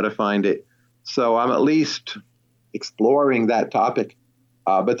talent and how to find it. So I'm at least exploring that topic.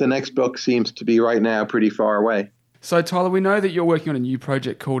 But the next book seems to be right now pretty far away. So, Tyler, we know that you're working on a new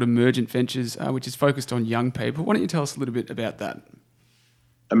project called Emergent Ventures, which is focused on young people. Why don't you tell us a little bit about that?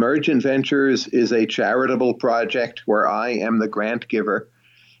 Emergent Ventures is a charitable project where I am the grant giver.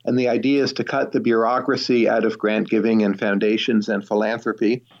 And the idea is to cut the bureaucracy out of grant giving and foundations and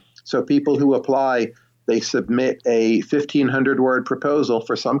philanthropy. So people who apply, they submit a 1,500-word proposal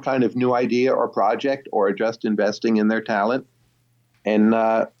for some kind of new idea or project or just investing in their talent. And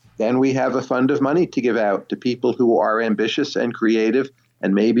then we have a fund of money to give out to people who are ambitious and creative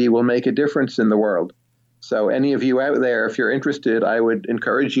and maybe will make a difference in the world. So any of you out there, if you're interested, I would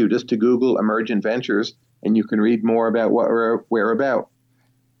encourage you just to Google Emergent Ventures and you can read more about what we're about.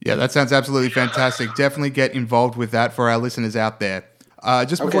 Yeah, that sounds absolutely fantastic. Definitely get involved with that for our listeners out there.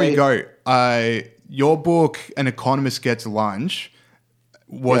 Just before you go, your book, An Economist Gets Lunch,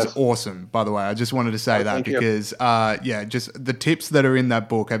 was awesome, by the way. I just wanted to say that because, just the tips that are in that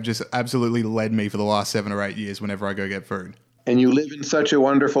book have just absolutely led me for the last 7 or 8 years whenever I go get food. And you live in such a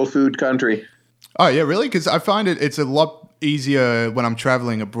wonderful food country. Oh, yeah, really? Because I find it's a lot easier when I'm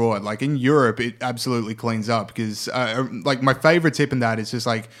traveling abroad. Like in Europe, it absolutely cleans up because my favorite tip in that is just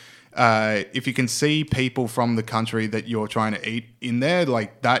if you can see people from the country that you're trying to eat in there,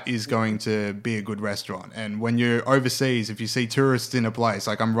 that is going to be a good restaurant. And when you're overseas, if you see tourists in a place,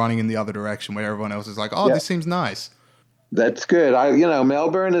 I'm running in the other direction where everyone else is this seems nice. That's good.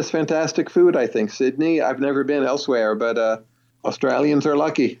 Melbourne is fantastic food, I think. Sydney, I've never been elsewhere, but Australians are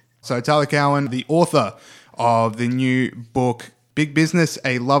lucky. So Tyler Cowen, the author of the new book, Big Business,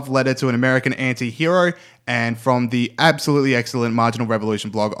 A Love Letter to an American Anti-Hero, and from the absolutely excellent Marginal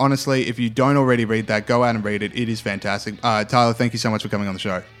Revolution blog. Honestly, if you don't already read that, go out and read it. It is fantastic. Tyler, thank you so much for coming on the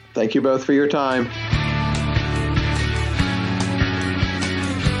show. Thank you both for your time.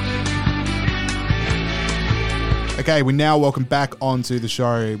 Okay, we now welcome back onto the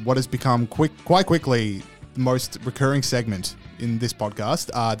show what has become quite quickly the most recurring segment in this podcast,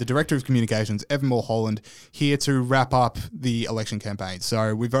 the Director of Communications, Evan Mulholland, here to wrap up the election campaign.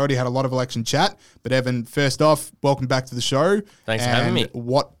 So we've already had a lot of election chat, but Evan, first off, welcome back to the show. Thanks for having me.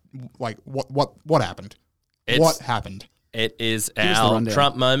 What happened? What happened? It is our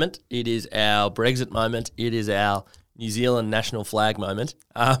Trump moment. It is our Brexit moment. It is our New Zealand national flag moment.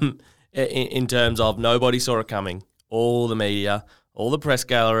 In terms of nobody saw it coming. All the media, all the press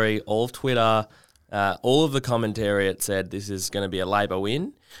gallery, all of Twitter, all of the commentary, it said this is going to be a Labor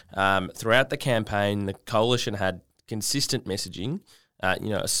win. Throughout the campaign, the coalition had consistent messaging,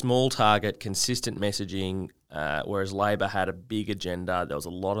 a small target, consistent messaging, whereas Labor had a big agenda. There was a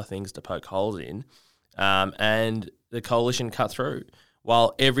lot of things to poke holes in, and the coalition cut through.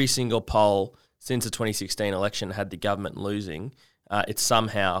 While every single poll since the 2016 election had the government losing, it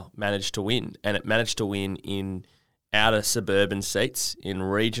somehow managed to win, and it managed to win in outer suburban seats, in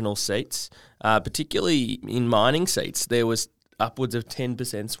regional seats, particularly in mining seats. There was upwards of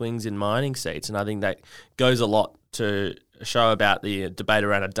 10% swings in mining seats, and I think that goes a lot to show about the debate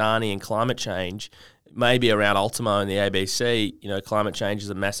around Adani and climate change. Maybe around Ultimo and the ABC, climate change is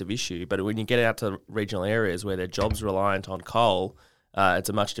a massive issue, but when you get out to regional areas where their jobs reliant on coal, it's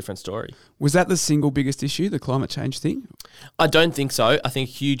a much different story. Was that the single biggest issue, the climate change thing? I don't think so. I think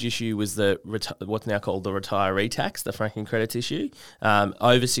a huge issue was what's now called the retiree tax, the franking credits issue.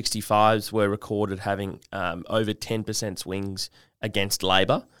 Over 65s were recorded having over 10% swings against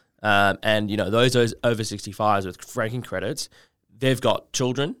Labor. And those over 65s with franking credits, they've got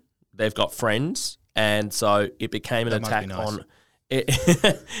children, they've got friends, and so it became an attack on...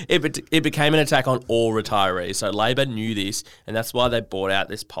 It became an attack on all retirees. So Labor knew this, and that's why they brought out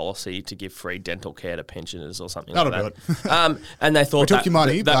this policy to give free dental care to pensioners or something like that. That'll do it. And they thought... We took your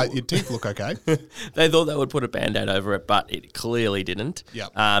money, but your teeth look okay. They thought that would put a Band-Aid over it, but it clearly didn't.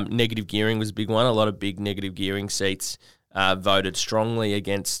 Yep. Negative gearing was a big one. A lot of big negative gearing seats voted strongly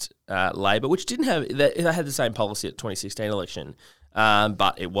against Labor, which didn't have they had the same policy at the 2016 election,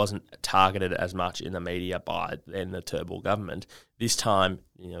 but it wasn't targeted as much in the media by then the Turnbull government. This time,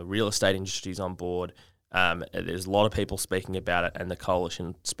 real estate industry's on board. There's a lot of people speaking about it, and the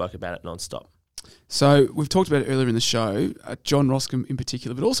coalition spoke about it non-stop. So we've talked about it earlier in the show, John Roscombe in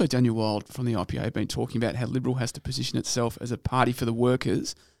particular, but also Daniel Wild from the IPA have been talking about how Liberal has to position itself as a party for the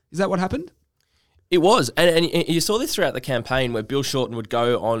workers. Is that what happened? It was, and you saw this throughout the campaign where Bill Shorten would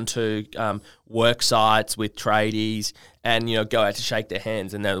go onto work sites with tradies and go out to shake their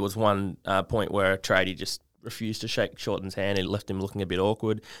hands, and there was one point where a tradie just refused to shake Shorten's hand and it left him looking a bit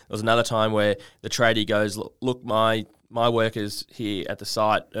awkward. There was another time where the tradie goes, look, my workers here at the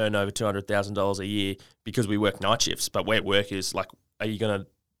site earn over $200,000 a year because we work night shifts, but we're workers. Like, are you going to,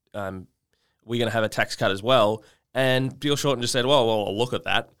 we're going to have a tax cut as well? And Bill Shorten just said, well, I'll look at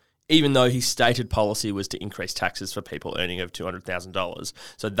that, even though his stated policy was to increase taxes for people earning over $200,000.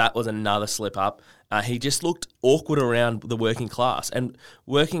 So that was another slip up. He just looked awkward around the working class. And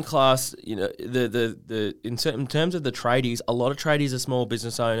working class, in terms of the tradies, a lot of tradies are small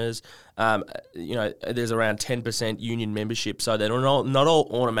business owners. There's around 10% union membership, so they're not all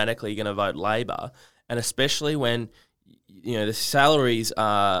automatically going to vote Labor. And especially when the salaries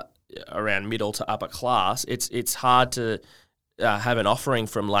are around middle to upper class, it's hard to have an offering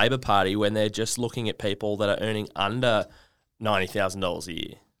from Labor Party when they're just looking at people that are earning under $90,000 a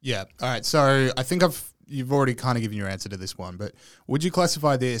year. Yeah. All right. So I think you've already kind of given your answer to this one, but would you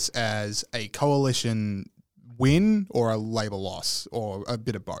classify this as a coalition win or a Labor loss or a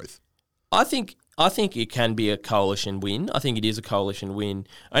bit of both? I think it can be a coalition win. I think it is a coalition win.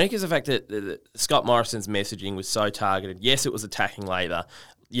 Only because of the fact that Scott Morrison's messaging was so targeted. Yes, it was attacking Labor.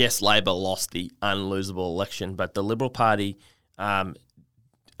 Yes, Labor lost the unlosable election, but the Liberal Party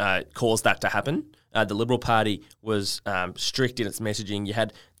caused that to happen. The Liberal Party was strict in its messaging. You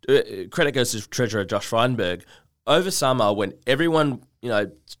had credit goes to Treasurer Josh Frydenberg. Over summer, when everyone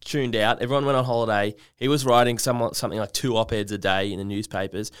tuned out, everyone went on holiday, he was writing something like 2 op-eds a day in the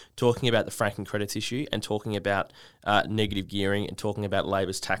newspapers, talking about the franking credits issue and talking about negative gearing and talking about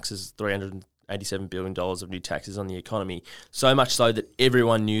Labor's taxes, $387 billion of new taxes on the economy. So much so that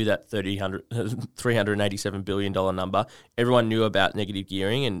everyone knew that $387 billion number. Everyone knew about negative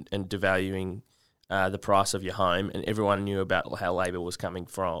gearing and devaluing the price of your home, and everyone knew about how Labor was coming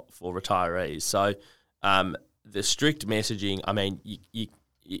for retirees. So the strict messaging, I mean, it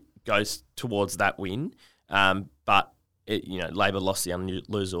goes towards that win, but Labor lost the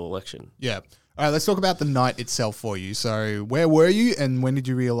unlosable election. Yeah. All right, let's talk about the night itself for you. So where were you and when did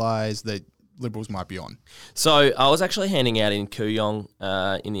you realise that Liberals might be on? So I was actually handing out in Kooyong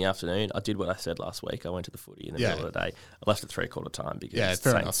in the afternoon. I did what I said last week. I went to the footy in the middle of the day. I left at 3/4 time because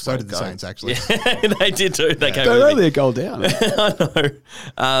fair enough. So did the Saints actually. Yeah, they did too. They came They're with only me. a goal down. I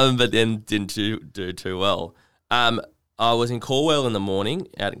know, but then didn't do too well. I was in Corwell in the morning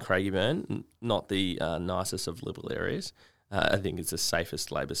out in Craigieburn, not the nicest of Liberal areas. I think it's the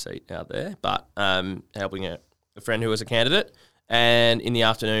safest Labor seat out there, but helping a friend who was a candidate. And in the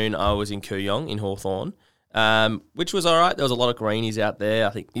afternoon, I was in Kooyong in Hawthorn, which was all right. There was a lot of greenies out there. I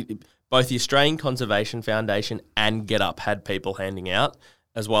think both the Australian Conservation Foundation and Get Up had people handing out,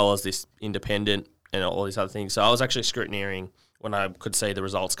 as well as this independent and all these other things. So I was actually scrutineering when I could see the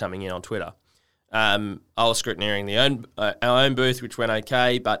results coming in on Twitter. I was scrutineering our own booth, which went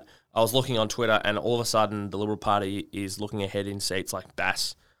okay, but I was looking on Twitter, and all of a sudden the Liberal Party is looking ahead in seats like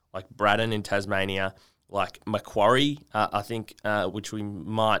Bass, like Braddon in Tasmania, like Macquarie, I think, which we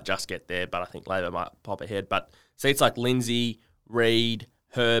might just get there, but I think Labor might pop ahead. But seats like Lindsay, Reid,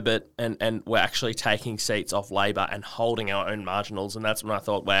 Herbert, and we're actually taking seats off Labor and holding our own marginals. And that's when I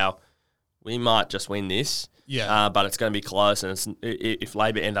thought, wow, we might just win this. Yeah. But it's going to be close, and if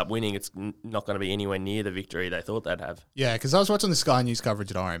Labor end up winning, it's not going to be anywhere near the victory they thought they'd have. Yeah, because I was watching the Sky News coverage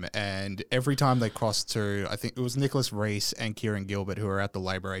at home, and every time they crossed to, I think it was Nicholas Rees and Kieran Gilbert who were at the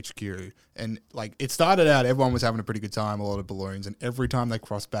Labor HQ, and like it started out, everyone was having a pretty good time, a lot of balloons, and every time they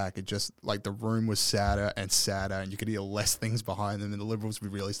crossed back, it just like the room was sadder and sadder, and you could hear less things behind them, and the Liberals were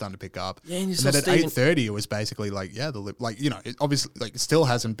really starting to pick up. Yeah, and then at 8:30, it was basically like, yeah, it obviously like it still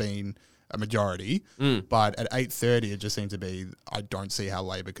hasn't been a majority, but at 8:30 it just seemed to be, I don't see how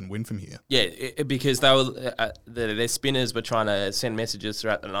Labor can win from here. Yeah, because they were their spinners were trying to send messages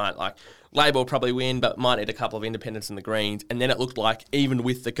throughout the night like Labor will probably win, but might need a couple of independents and the Greens, and then it looked like even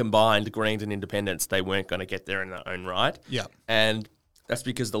with the combined Greens and independents, they weren't going to get there in their own right. Yeah, and that's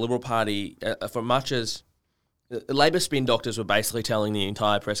because the Liberal Party, for much as Labor spin doctors were basically telling the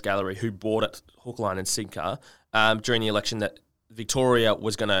entire press gallery who bought it hook, line and sinker during the election that Victoria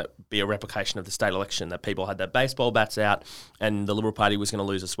was going to be a replication of the state election, that people had their baseball bats out and the Liberal Party was going to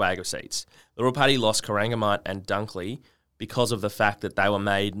lose a swag of seats. The Liberal Party lost Corangamite and Dunkley because of the fact that they were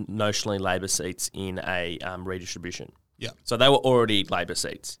made notionally Labor seats in a redistribution. Yeah. So they were already Labor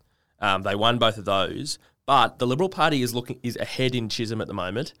seats. They won both of those, but the Liberal Party is ahead in Chisholm at the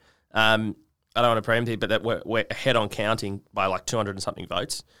moment. I don't want to preempt it, but that we're ahead on counting by like 200 and something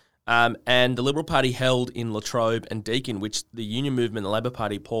votes. And the Liberal Party held in Latrobe and Deakin, which the union movement, the Labor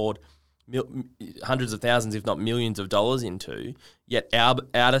Party, poured hundreds of thousands, if not millions of dollars into, yet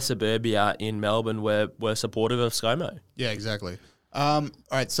outer suburbia in Melbourne were supportive of ScoMo. Yeah, exactly. All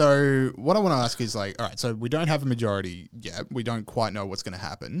right, so what I want to ask is all right, so we don't have a majority yet. We don't quite know what's going to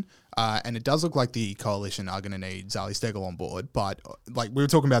happen. And it does look like the coalition are going to need Zali Steggall on board. But like we were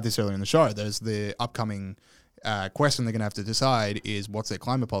talking about this earlier in the show, there's the upcoming question they're going to have to decide is what's their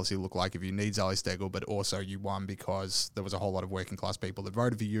climate policy look like if you need Zali Steggall, but also you won because there was a whole lot of working class people that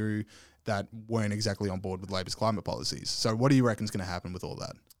voted for you that weren't exactly on board with Labor's climate policies. So what do you reckon is going to happen with all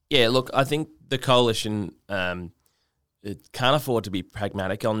that? Yeah, look, I think the coalition it can't afford to be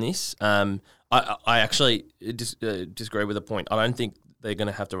pragmatic on this. I actually disagree with the point. I don't think they're going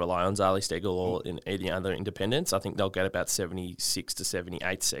to have to rely on Zali Steggall or in any other independents. I think they'll get about 76 to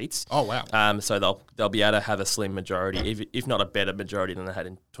 78 seats. Oh, wow. So they'll be able to have a slim majority, if not a better majority than they had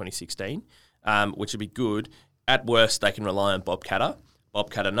in 2016, which would be good. At worst, they can rely on Bob Katter.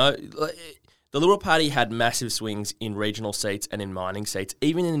 The Liberal Party had massive swings in regional seats and in mining seats.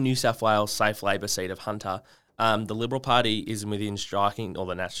 Even in the New South Wales safe Labor seat of Hunter, the Liberal Party is within striking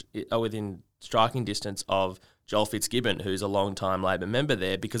distance of Joel Fitzgibbon, who's a long-time Labor member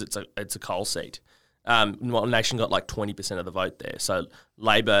there, because it's a coal seat. One Nation got like 20% of the vote there, so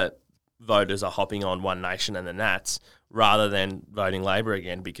Labor voters are hopping on One Nation and the Nats rather than voting Labor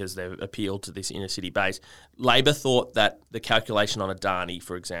again because they've appealed to this inner city base. Labor thought that the calculation on Adani,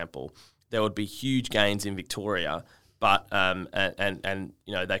 for example, there would be huge gains in Victoria, but and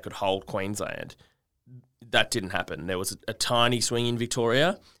you know they could hold Queensland. That didn't happen. There was a tiny swing in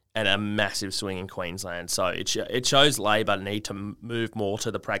Victoria and a massive swing in Queensland. So it shows Labor need to move more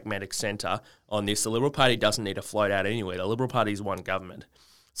to the pragmatic centre on this. The Liberal Party doesn't need to float out anywhere. The Liberal Party is one government.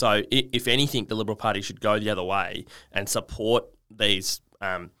 So if anything, the Liberal Party should go the other way and support these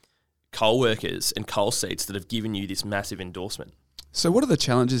coal workers and coal seats that have given you this massive endorsement. So what are the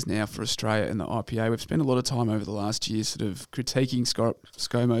challenges now for Australia and the IPA? We've spent a lot of time over the last year sort of critiquing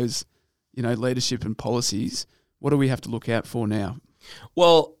ScoMo's leadership and policies. What do we have to look out for now?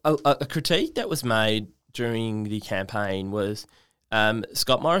 Well, a critique that was made during the campaign was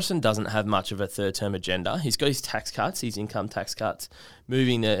Scott Morrison doesn't have much of a third-term agenda. He's got his tax cuts, his income tax cuts,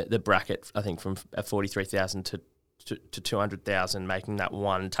 moving the bracket, I think, from 43,000 to 200,000, making that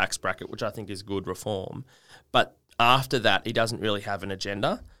one tax bracket, which I think is good reform. But after that, he doesn't really have an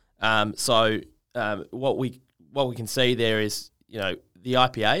agenda. So what we can see there is, the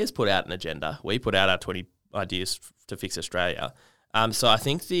IPA has put out an agenda. We put out our 20 ideas to fix Australia. So I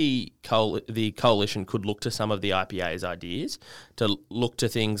think the coalition could look to some of the IPA's ideas to look to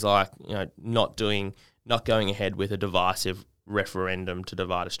things like not going ahead with a divisive referendum to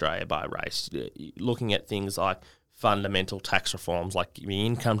divide Australia by race, looking at things like fundamental tax reforms, like giving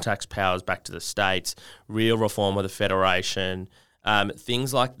income tax powers back to the states, real reform of the federation,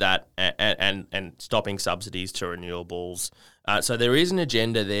 things like that, and stopping subsidies to renewables. So there is an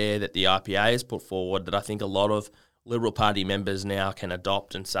agenda there that the IPA has put forward that I think a lot of Liberal Party members now can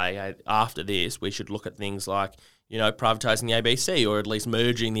adopt and say, hey, after this, we should look at things like, privatising the ABC, or at least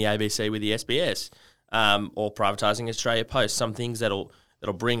merging the ABC with the SBS, or privatising Australia Post, some things that'll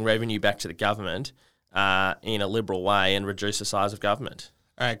bring revenue back to the government in a Liberal way and reduce the size of government.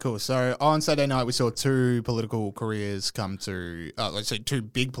 All right, cool. So on Saturday night, we saw two political careers come to, two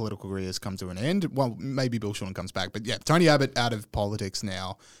big political careers come to an end. Well, maybe Bill Shorten comes back, but yeah, Tony Abbott out of politics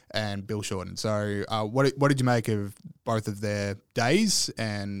now, and Bill Shorten. So what did you make of both of their days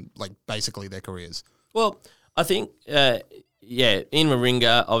and basically their careers? Well, I think, in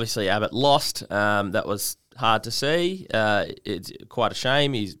Warringah, obviously Abbott lost. That was hard to see. It's quite a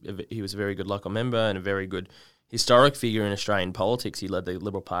shame. He was a very good local member and a very good historic figure in Australian politics. He led the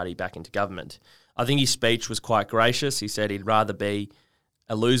Liberal Party back into government. I think his speech was quite gracious. He said he'd rather be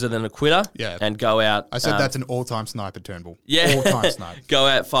a loser than a quitter, and go out. I said that's an all-time sniper, Turnbull. Yeah, all-time sniper. Go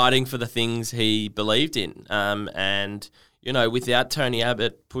out fighting for the things he believed in. And without Tony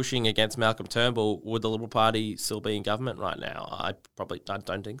Abbott pushing against Malcolm Turnbull, would the Liberal Party still be in government right now? I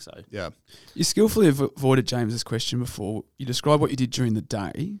don't think so. Yeah, you skillfully avoided James's question before. You described what you did during the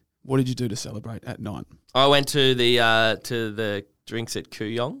day. What did you do to celebrate at night? I went to the drinks at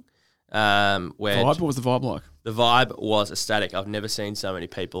Kooyong, Where Vibe? What was the vibe like? the vibe was ecstatic. I've never seen so many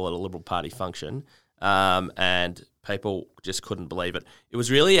people at a Liberal Party function, and people just couldn't believe it. It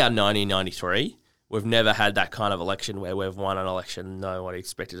was really our 1993. We've never had that kind of election where we've won an election no one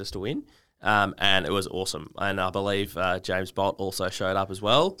expected us to win. And it was awesome. And I believe James Bolt also showed up as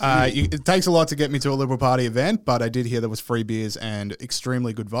well. It takes a lot to get me to a Liberal Party event, but I did hear there was free beers and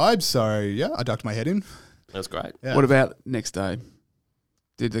extremely good vibes. So, yeah, I ducked my head in. It was great. Yeah. What about next day?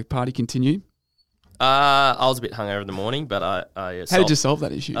 Did the party continue? I was a bit hungover in the morning, but I How did you solve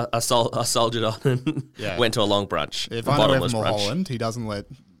that issue? I soldiered on and went to a long brunch. If a I know bottomless from brunch. Mulholland, he doesn't let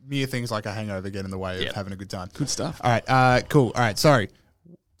mere things like a hangover get in the way of Yeah. having a good time. Good stuff. All right, cool. All right, sorry.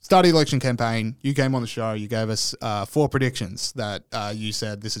 Start of the election campaign. You came on the show. You gave us 4 predictions that you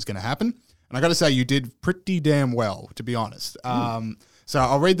said this is going to happen. And I got to say, you did pretty damn well, to be honest. So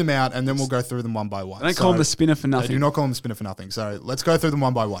I'll read them out, and then we'll go through them one by one. I don't call him the spinner for I nothing. do not call him the spinner for nothing. So let's go through them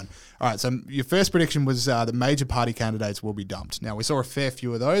one by one. All right, so your first prediction was that major party candidates will be dumped. Now, we saw a fair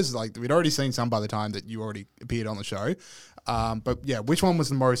few of those. Like, we'd already seen some by the time that you already appeared on the show. But, yeah, which one was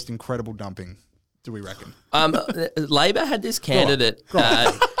the most incredible dumping, do we reckon? Labor had this candidate.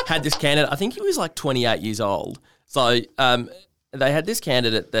 I think he was like 28 years old. So they had this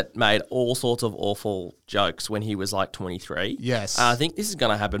candidate that made all sorts of awful jokes when he was like 23. Yes. I think this is going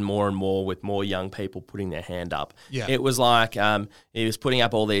to happen more and more with more young people putting their hand up. Yeah. It was like he was putting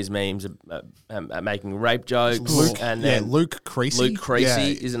up all these memes, making rape jokes. Luke Creasy. Luke Creasy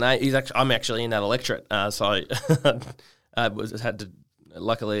Yeah. is a name. I'm actually in that electorate, so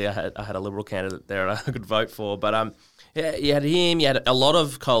luckily I had a Liberal candidate there I could vote for. But you had him. You had a lot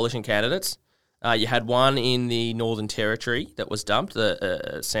of coalition candidates. You had one in the Northern Territory that was dumped,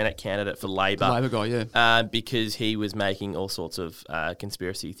 the Senate candidate for Labor. The Labor guy, yeah. Because he was making all sorts of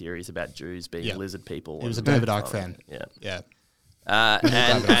conspiracy theories about Jews being lizard people. He was a David Icke fan. Yeah. Yeah.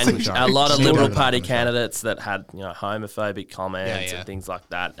 And a lot of Still Liberal David Party Icke. candidates that had homophobic comments Yeah. and things like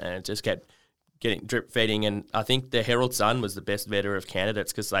that, and it just kept getting drip feeding. And I think the Herald Sun was the best vetter of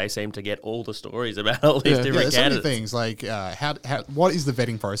candidates because they seem to get all the stories about all these different there's so many candidates. things like what is the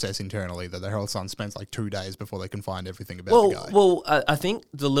vetting process internally that the Herald Sun spends like 2 days before they can find everything about the guy? I think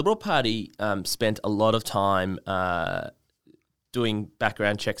the Liberal Party spent a lot of time doing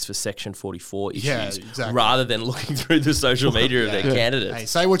background checks for Section 44 issues exactly. rather than looking through the social media of their candidates. Hey,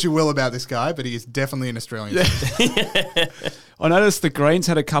 say what you will about this guy, but he is definitely an Australian. I noticed the Greens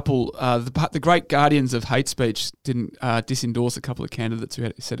had a couple, the great guardians of hate speech didn't disendorse a couple of candidates who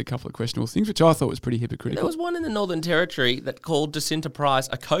had said a couple of questionable things, which I thought was pretty hypocritical. There was one in the Northern Territory that called Jacinta Price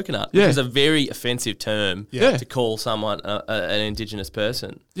a coconut, which is a very offensive term to call someone an Indigenous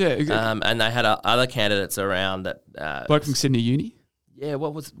person. Yeah. Exactly. And they had other candidates around that. Bloke from Sydney Uni. Yeah,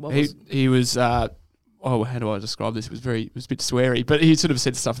 what was he was how do I describe this? It was a bit sweary, but he sort of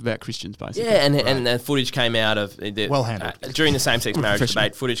said stuff about Christians basically. Yeah, and the footage came out of well handled during the same-sex marriage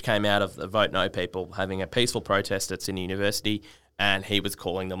debate. Footage came out of the Vote No people having a peaceful protest at Sydney University, and he was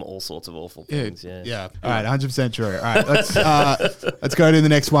calling them all sorts of awful things. Yeah. All right, 100% true. All right, let's go to the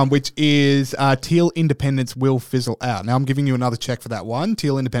next one, which is Teal Independence will fizzle out. Now I'm giving you another check for that one.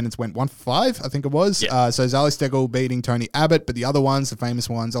 Teal Independence went 1 for 5, I think it was. Yeah. So Zali Steggall beating Tony Abbott, but the other ones, the famous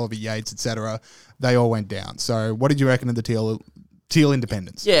ones, Oliver Yates, etc., they all went down. So what did you reckon of the Teal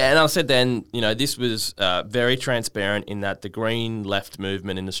Independence? Yeah, and I said then, this was very transparent in that the Green left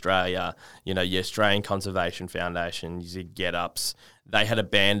movement in Australia, your Australian Conservation Foundation, your Get-Ups, they had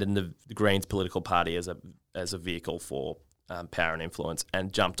abandoned the Greens political party as a vehicle for power and influence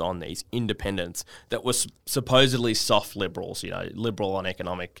and jumped on these independents that were supposedly soft liberals, liberal on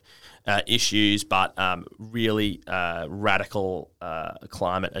economic issues, but really radical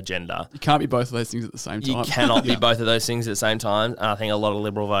climate agenda. You can't be both of those things at the same time. You cannot be both of those things at the same time. And I think a lot of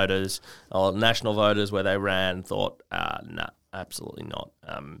Liberal voters, a lot of national voters where they ran thought, no, absolutely not.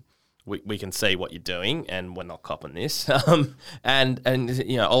 We can see what you're doing and we're not copping this. And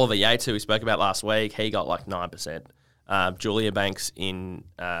Oliver Yates, who we spoke about last week, he got like 9%. Julia Banks in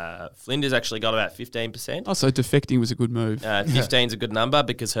Flinders actually got about 15%. Oh, so defecting was a good move. 15's a good number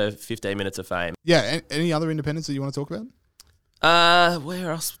because her 15 minutes of fame. Yeah, any other independents that you want to talk about?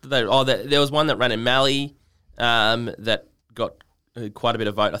 Where else did they? Oh, there was one that ran in Mallee that got quite a bit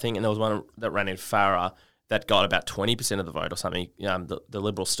of vote, I think, and there was one that ran in Farrer that got about 20% of the vote or something. The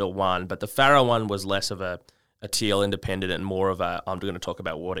Liberals still won, but the Farrer one was less of a Teal independent and more of a I'm going to talk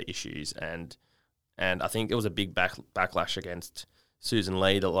about water issues and I think it was a big backlash against Susan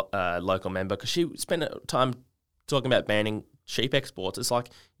Lee, the local member, because she spent time talking about banning sheep exports. It's like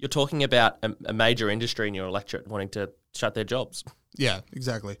you're talking about a major industry in your electorate wanting to shut their jobs. Yeah,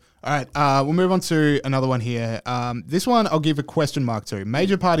 exactly. All right, we'll move on to another one here. This one I'll give a question mark to.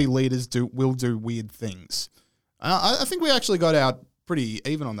 Major party leaders will do weird things. I think we actually got out pretty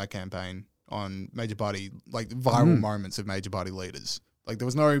even on that campaign on major party, like viral moments of major party leaders. Like there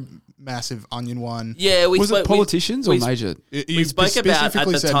was no massive onion one. Yeah, was it politicians or major? We spoke about at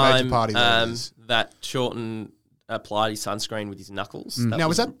the time that Shorten applied his sunscreen with his knuckles. Now,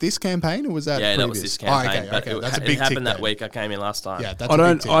 was that this campaign or was that previous? previous? That was this campaign. Oh, okay. That's a big it happened tick that week. I came in last time. Yeah,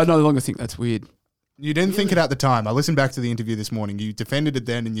 that's I no longer think that's weird. You didn't think it at the time. I listened back to the interview this morning. You defended it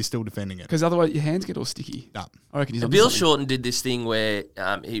then and you're still defending it. Because otherwise your hands get all sticky. No. I reckon he's Bill Shorten did this thing where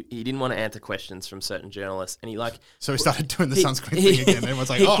he didn't want to answer questions from certain journalists, and So he started doing the sunscreen thing again. And everyone's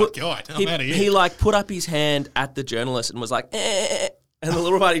like, God, I'm out of here. He put up his hand at the journalist and was like, and the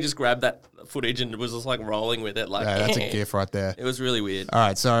little party just grabbed that footage and was just like rolling with it. Like, yeah, that's a gif right there. It was really weird. All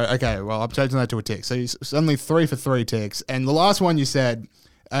right, so, okay, well, I'm changing that to a tick. So you suddenly 3 for 3 ticks. And the last one you said,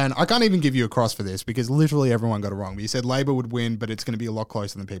 and I can't even give you a cross for this because literally everyone got it wrong. But you said Labor would win, but it's going to be a lot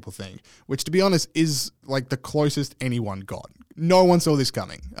closer than people think, which, to be honest, is like the closest anyone got. No one saw this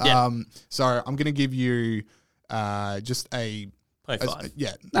coming. Yeah. So I'm going to give you just a...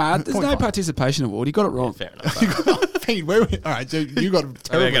 Yeah. Nah, there's no participation award. You got it wrong. Yeah, fair enough. Pete, all right, so you got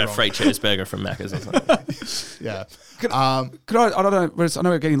terribly I got a wrong. free cheeseburger from Macca's or something. Yeah. Could I don't know. I know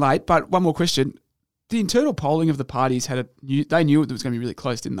we're getting late, but one more question. The internal polling of the parties they knew it was going to be really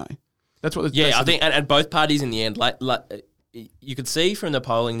close, didn't they? That's what. I think, and both parties in the end, like you could see from the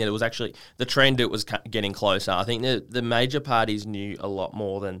polling that it was actually the trend. It was getting closer. I think the major parties knew a lot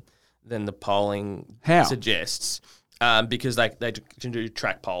more than the polling suggests. Because they can do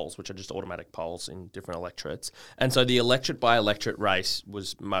track polls, which are just automatic polls in different electorates. And so the electorate by electorate race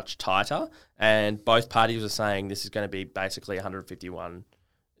was much tighter, and both parties were saying this is going to be basically 151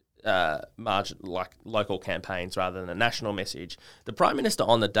 margin, like local campaigns rather than a national message. The Prime Minister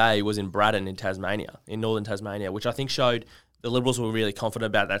on the day was in Braddon in Tasmania, in northern Tasmania, which I think showed the Liberals were really confident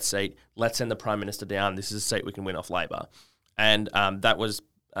about that seat. Let's send the Prime Minister down. This is a seat we can win off Labor. And that was...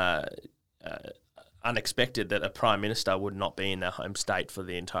 unexpected that a Prime Minister would not be in their home state for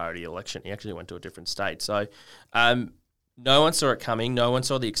the entirety of the election. He actually went to a different state. So no one saw it coming. No one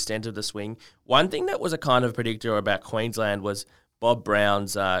saw the extent of the swing. One thing that was a kind of predictor about Queensland was Bob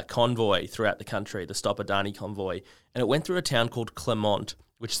Brown's convoy throughout the country, the Stop Adani convoy. And it went through a town called Clermont,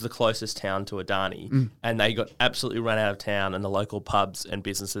 which is the closest town to Adani. And they got absolutely run out of town, and the local pubs and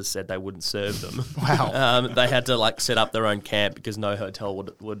businesses said they wouldn't serve them. Wow. They had to set up their own camp because no hotel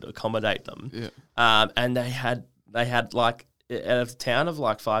would accommodate them. Yeah. And they had out of a town of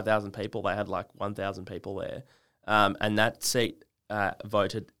 5,000 people, they had 1,000 people there. And that seat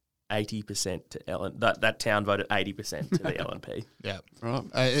voted 80% to Ellen. That town voted 80% to the LNP. Yeah. Right.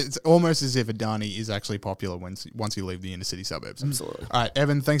 It's almost as if Adani is actually popular once you leave the inner city suburbs. Absolutely. All right,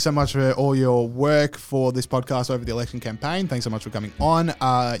 Evan, thanks so much for all your work for this podcast over the election campaign. Thanks so much for coming on.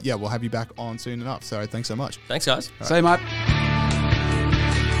 We'll have you back on soon enough. So thanks so much. Thanks, guys. Right. See you, mate.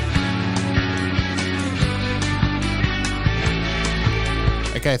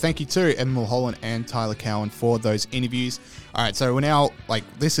 Okay, thank you to Evan Mulholland and Tyler Cowen for those interviews. All right, so we're now,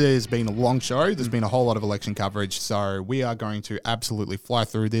 this has been a long show. There's been a whole lot of election coverage, so we are going to absolutely fly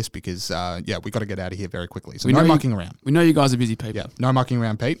through this because, we got to get out of here very quickly. So no mucking around. We know you guys are busy people. Yeah, no mucking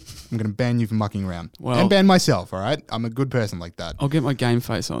around, Pete. I'm going to ban you from mucking around. Well, and ban myself, all right? I'm a good person like that. I'll get my game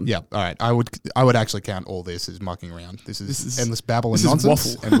face on. Yeah, all right. I would actually count all this as mucking around. This is endless babble and this is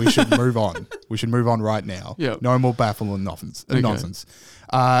nonsense, waffle. and we should move on. We should move on right now. Yeah. No more baffle and nonsense. Okay. Nonsense.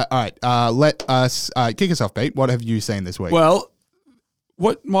 All right. Let us kick us off, Pete. What have you seen this week? Well,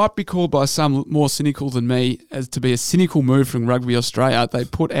 what might be called by some more cynical than me as to be a cynical move from Rugby Australia, they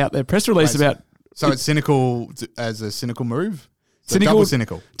put out their press release about... So it's cynical as a cynical move? So cynical, double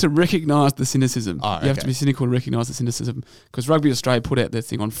cynical. To recognise the cynicism. Oh, You have to be cynical to recognise the cynicism. Because Rugby Australia put out their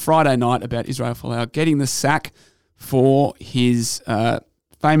thing on Friday night about Israel Folau getting the sack for his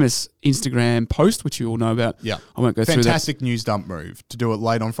famous Instagram post, which you all know about. Yeah. I won't go through that. Fantastic news dump move to do it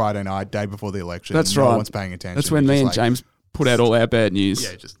late on Friday night, day before the election. That's no right. one's paying attention. That's when me and James put out all our bad news.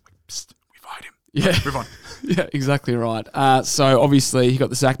 Yeah, just psst, we fired him. Yeah. Move on. Yeah, exactly right. So obviously he got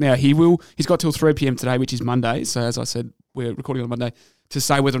the sack. Now he's got till 3 p.m. today, which is Monday. So as I said, we're recording on Monday to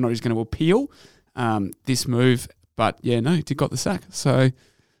say whether or not he's going to appeal this move. But yeah, no, he got the sack. So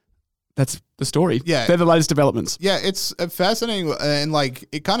that's the story. Yeah. They're the latest developments. Yeah, it's fascinating, and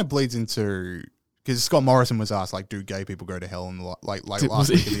it kind of bleeds into, because Scott Morrison was asked, do gay people go to hell in the, last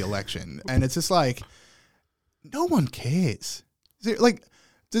week of the election, and it's just no one cares.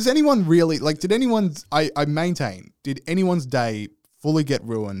 does anyone really, like, did anyone's, I maintain, did anyone's day fully get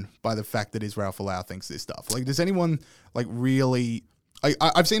ruined by the fact that Israel Folau thinks this stuff? Like, does anyone, like, really...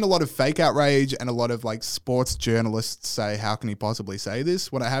 I've seen a lot of fake outrage and a lot of like sports journalists say, how can he possibly say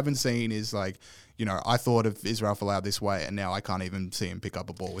this? What I haven't seen is like, you know, I thought of Israel Folau this way and now I can't even see him pick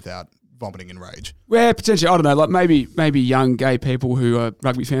up a ball without vomiting in rage. Well, potentially, I don't know, like maybe young gay people who are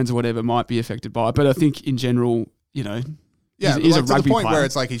rugby fans or whatever might be affected by it. But I think in general, you know, yeah, he's like a rugby to the point player. where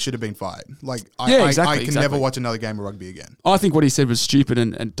it's like he should have been fired. Like, Exactly, I can never watch another game of rugby again. I think what he said was stupid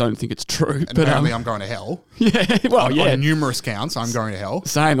and don't think it's true. And but apparently I'm going to hell. Yeah, well, on numerous counts, I'm going to hell.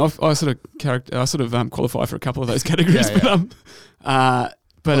 Same. I sort of qualify for a couple of those categories. Yeah.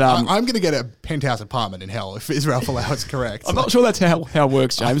 But I'm going to get a penthouse apartment in hell if Israel Folau is correct. I'm not sure that's how it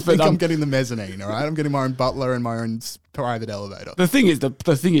works, James. I think I'm getting the mezzanine. All right, I'm getting my own butler and my own private elevator. The thing is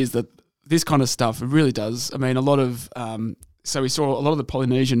that this kind of stuff, it really does. I mean, a lot of so we saw a lot of the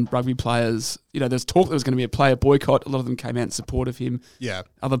Polynesian rugby players. You know, there's talk there was going to be a player boycott. A lot of them came out in support of him. Yeah.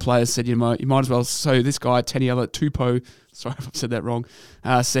 Other players said you might as well. So this guy Teniela Tupou, sorry if I've said that wrong,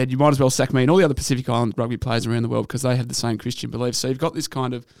 said you might as well sack me and all the other Pacific Island rugby players around the world because they have the same Christian beliefs. So you've got this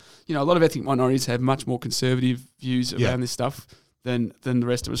kind of, you know, a lot of ethnic minorities have much more conservative views around this stuff than the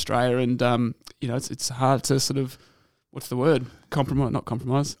rest of Australia, and you know, it's hard to sort of. What's the word? Compromise, not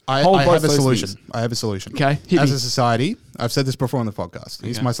compromise. I have a solution. Things. I have a solution. Okay. As a society, I've said this before on the podcast.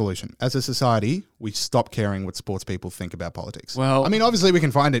 Here's my solution. As a society, we stop caring what sports people think about politics. Well, I mean, obviously we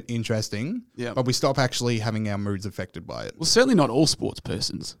can find it interesting, but we stop actually having our moods affected by it. Well, certainly not all sports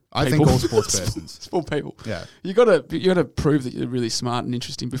persons. I think all sports persons. Sport people. Yeah. You gotta prove that you're really smart and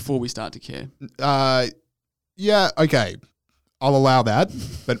interesting before we start to care. Yeah, okay. I'll allow that,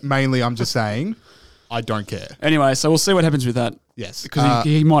 but mainly I'm just saying I don't care. Anyway, so we'll see what happens with that. Yes. Because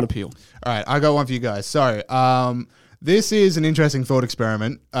he might appeal. All right, I got one for you guys. So, this is an interesting thought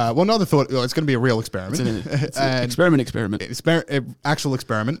experiment. Well, not a thought. Well, it's going to be a real experiment. It's an experiment. Actual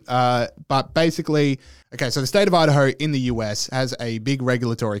experiment. But basically, okay, so the state of Idaho in the US has a big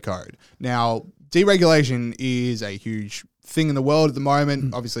regulatory code. Now, deregulation is a huge thing in the world at the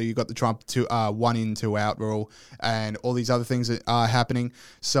moment. Obviously, you've got the Trump 1 in, 2 out rule and all these other things that are happening.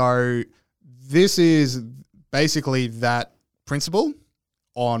 So this is basically that principle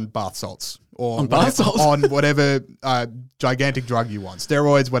on bath salts or on whatever gigantic drug you want,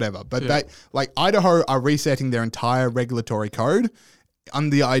 steroids, whatever. But they, like Idaho are resetting their entire regulatory code on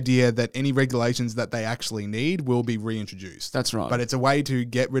the idea that any regulations that they actually need will be reintroduced. That's right. But it's a way to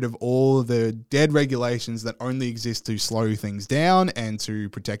get rid of all the dead regulations that only exist to slow things down and to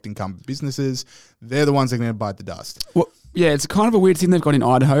protect incumbent businesses. They're the ones that are going to bite the dust. Well, yeah, it's kind of a weird thing they've got in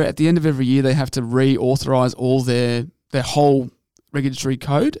Idaho. At the end of every year, they have to reauthorize all their whole regulatory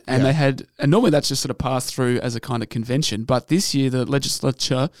code, and normally that's just sort of passed through as a kind of convention. But this year, the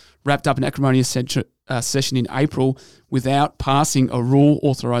legislature wrapped up an acrimonious session in April without passing a rule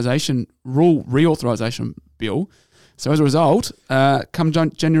reauthorization bill. So as a result, come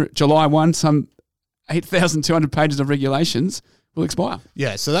July 1, some 8,200 pages of regulations will expire.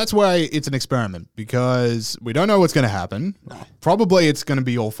 Yeah, so that's why it's an experiment, because we don't know what's going to happen. No. Probably it's going to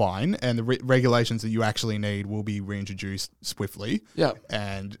be all fine, and the regulations that you actually need will be reintroduced swiftly. Yeah.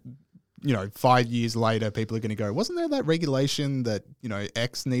 And, you know, 5 years later, people are going to go, wasn't there that regulation that, you know,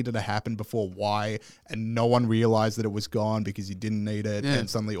 X needed to happen before Y, and no one realized that it was gone because you didn't need it, and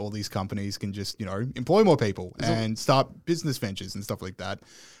suddenly all these companies can just, you know, employ more people and start business ventures and stuff like that.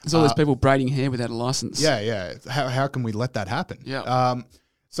 There's all those people braiding hair without a license. Yeah. How can we let that happen? Yeah.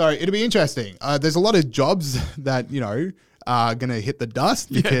 So it'll be interesting. There's a lot of jobs that, you know, are going to hit the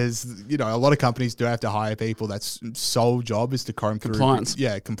dust because, you know, a lot of companies do have to hire people that's sole job is to comb through compliance.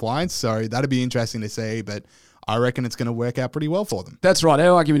 Compliance. So that'll be interesting to see, but I reckon it's going to work out pretty well for them. That's right.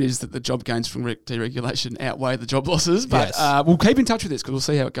 Our argument is that the job gains from deregulation outweigh the job losses, but we'll keep in touch with this because we'll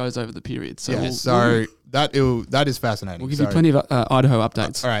see how it goes over the period. So that is fascinating. We'll give you plenty of Idaho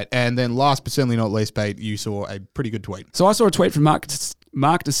updates. All right. And then last but certainly not least, Pete, you saw a pretty good tweet. So I saw a tweet from Mark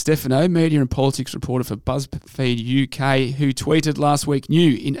DiStefano, media and politics reporter for BuzzFeed UK, who tweeted last week,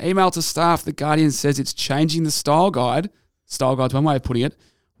 new in email to staff, The Guardian says it's changing the style guide's one way of putting it,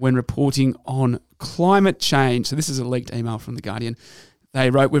 when reporting on climate change. So this is a leaked email from The Guardian. They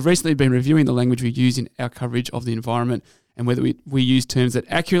wrote, we've recently been reviewing the language we use in our coverage of the environment and whether we use terms that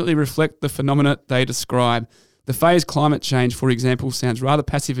accurately reflect the phenomena they describe. The phrase climate change, for example, sounds rather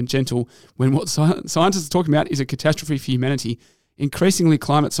passive and gentle when what scientists are talking about is a catastrophe for humanity. Increasingly,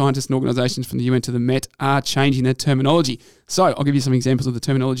 climate scientists and organisations from the UN to the Met are changing their terminology. So I'll give you some examples of the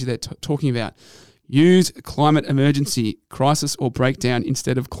terminology they're talking about. Use climate emergency, crisis or breakdown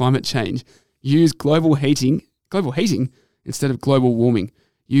instead of climate change. Use global heating instead of global warming.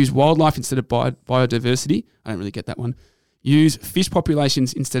 Use wildlife instead of biodiversity. I don't really get that one. Use fish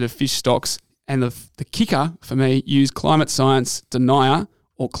populations instead of fish stocks. And the kicker for me, use climate science denier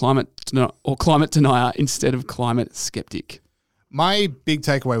or climate denier instead of climate skeptic. My big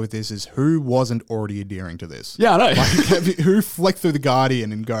takeaway with this is who wasn't already adhering to this? Yeah, I know. Like, who flicked through The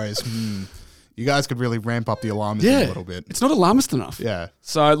Guardian and goes, you guys could really ramp up the alarmism a little bit. It's not alarmist enough. Yeah.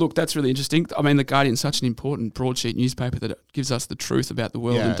 So, look, that's really interesting. I mean, The Guardian's such an important broadsheet newspaper that it gives us the truth about the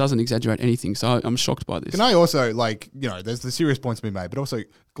world and doesn't exaggerate anything. So I'm shocked by this. Can I also, there's the serious points to be made, but also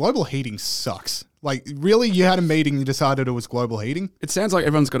global heating sucks. Like, really, you had a meeting, you decided it was global heating? It sounds like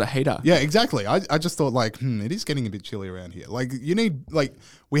everyone's got a heater. Yeah, exactly. I just thought, it is getting a bit chilly around here. Like,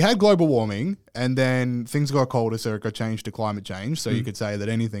 we had global warming, and then things got colder, so it got changed to climate change. So you could say that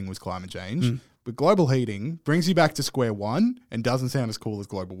anything was climate change. But global heating brings you back to square one and doesn't sound as cool as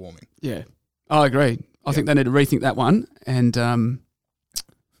global warming. Yeah, I agree. I think they need to rethink that one. And,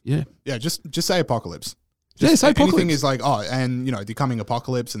 just say apocalypse. Say apocalypse. Anything is the coming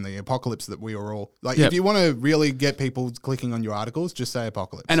apocalypse and the apocalypse that we were all if you want to really get people clicking on your articles, just say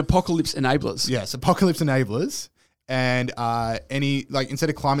apocalypse. And apocalypse enablers. Yes, apocalypse enablers. And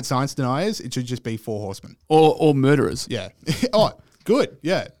instead of climate science deniers, it should just be 4 horsemen. Or murderers. Yeah. Oh, good.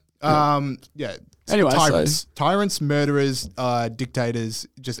 Yeah. Anyway, tyrants, murderers, dictators,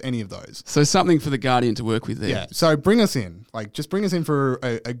 just any of those. So something for the Guardian to work with there. Yeah. So bring us in. Just bring us in for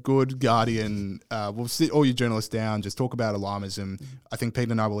a good Guardian. We'll sit all your journalists down, just talk about alarmism. I think Pete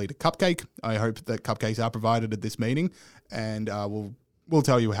and I will eat a cupcake. I hope that cupcakes are provided at this meeting, and we'll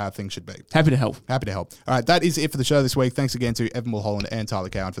tell you how things should be. Happy to help. All right, that is it for the show this week. Thanks again to Evan Mulholland and Tyler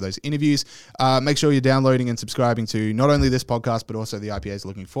Cowen for those interviews. Make sure you're downloading and subscribing to not only this podcast, but also the IPA's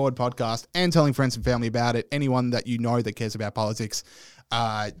Looking Forward podcast, and telling friends and family about it. Anyone that you know that cares about politics,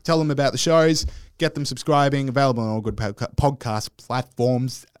 tell them about the shows, get them subscribing, available on all good podcast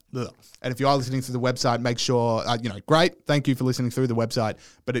platforms. Ugh. And if you are listening through the website, make sure, great, thank you for listening through the website,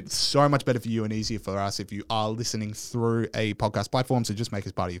 but it's so much better for you and easier for us if you are listening through a podcast platform, so just make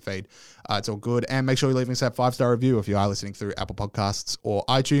us part of your feed. It's all good. And make sure you're leaving us a 5-star review if you are listening through Apple Podcasts or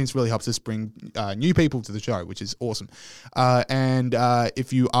iTunes. Really helps us bring new people to the show, which is awesome. And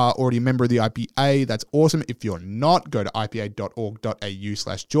if you are already a member of the IPA, that's awesome. If you're not, go to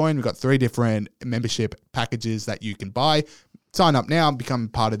ipa.org.au/join. We've got 3 different membership packages that you can buy. Sign up now, become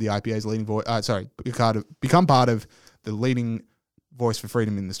part of the IPA's leading voice. Become part of the leading voice for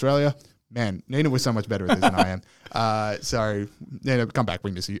freedom in Australia. Man, Nina was so much better at this than I am. So, Nina, come back.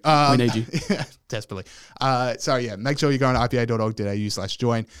 We miss you. We need you. Desperately. Make sure you go on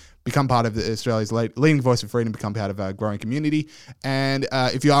ipa.org.au/join. Become part of Australia's leading voice for freedom. Become part of a growing community. And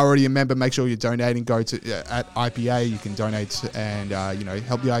if you are already a member, make sure you're donating. Go to at IPA. You can donate and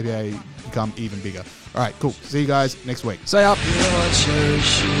help the IPA become even bigger. All right, cool. See you guys next week. Stay up. You're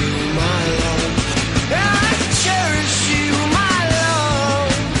cherishing my love.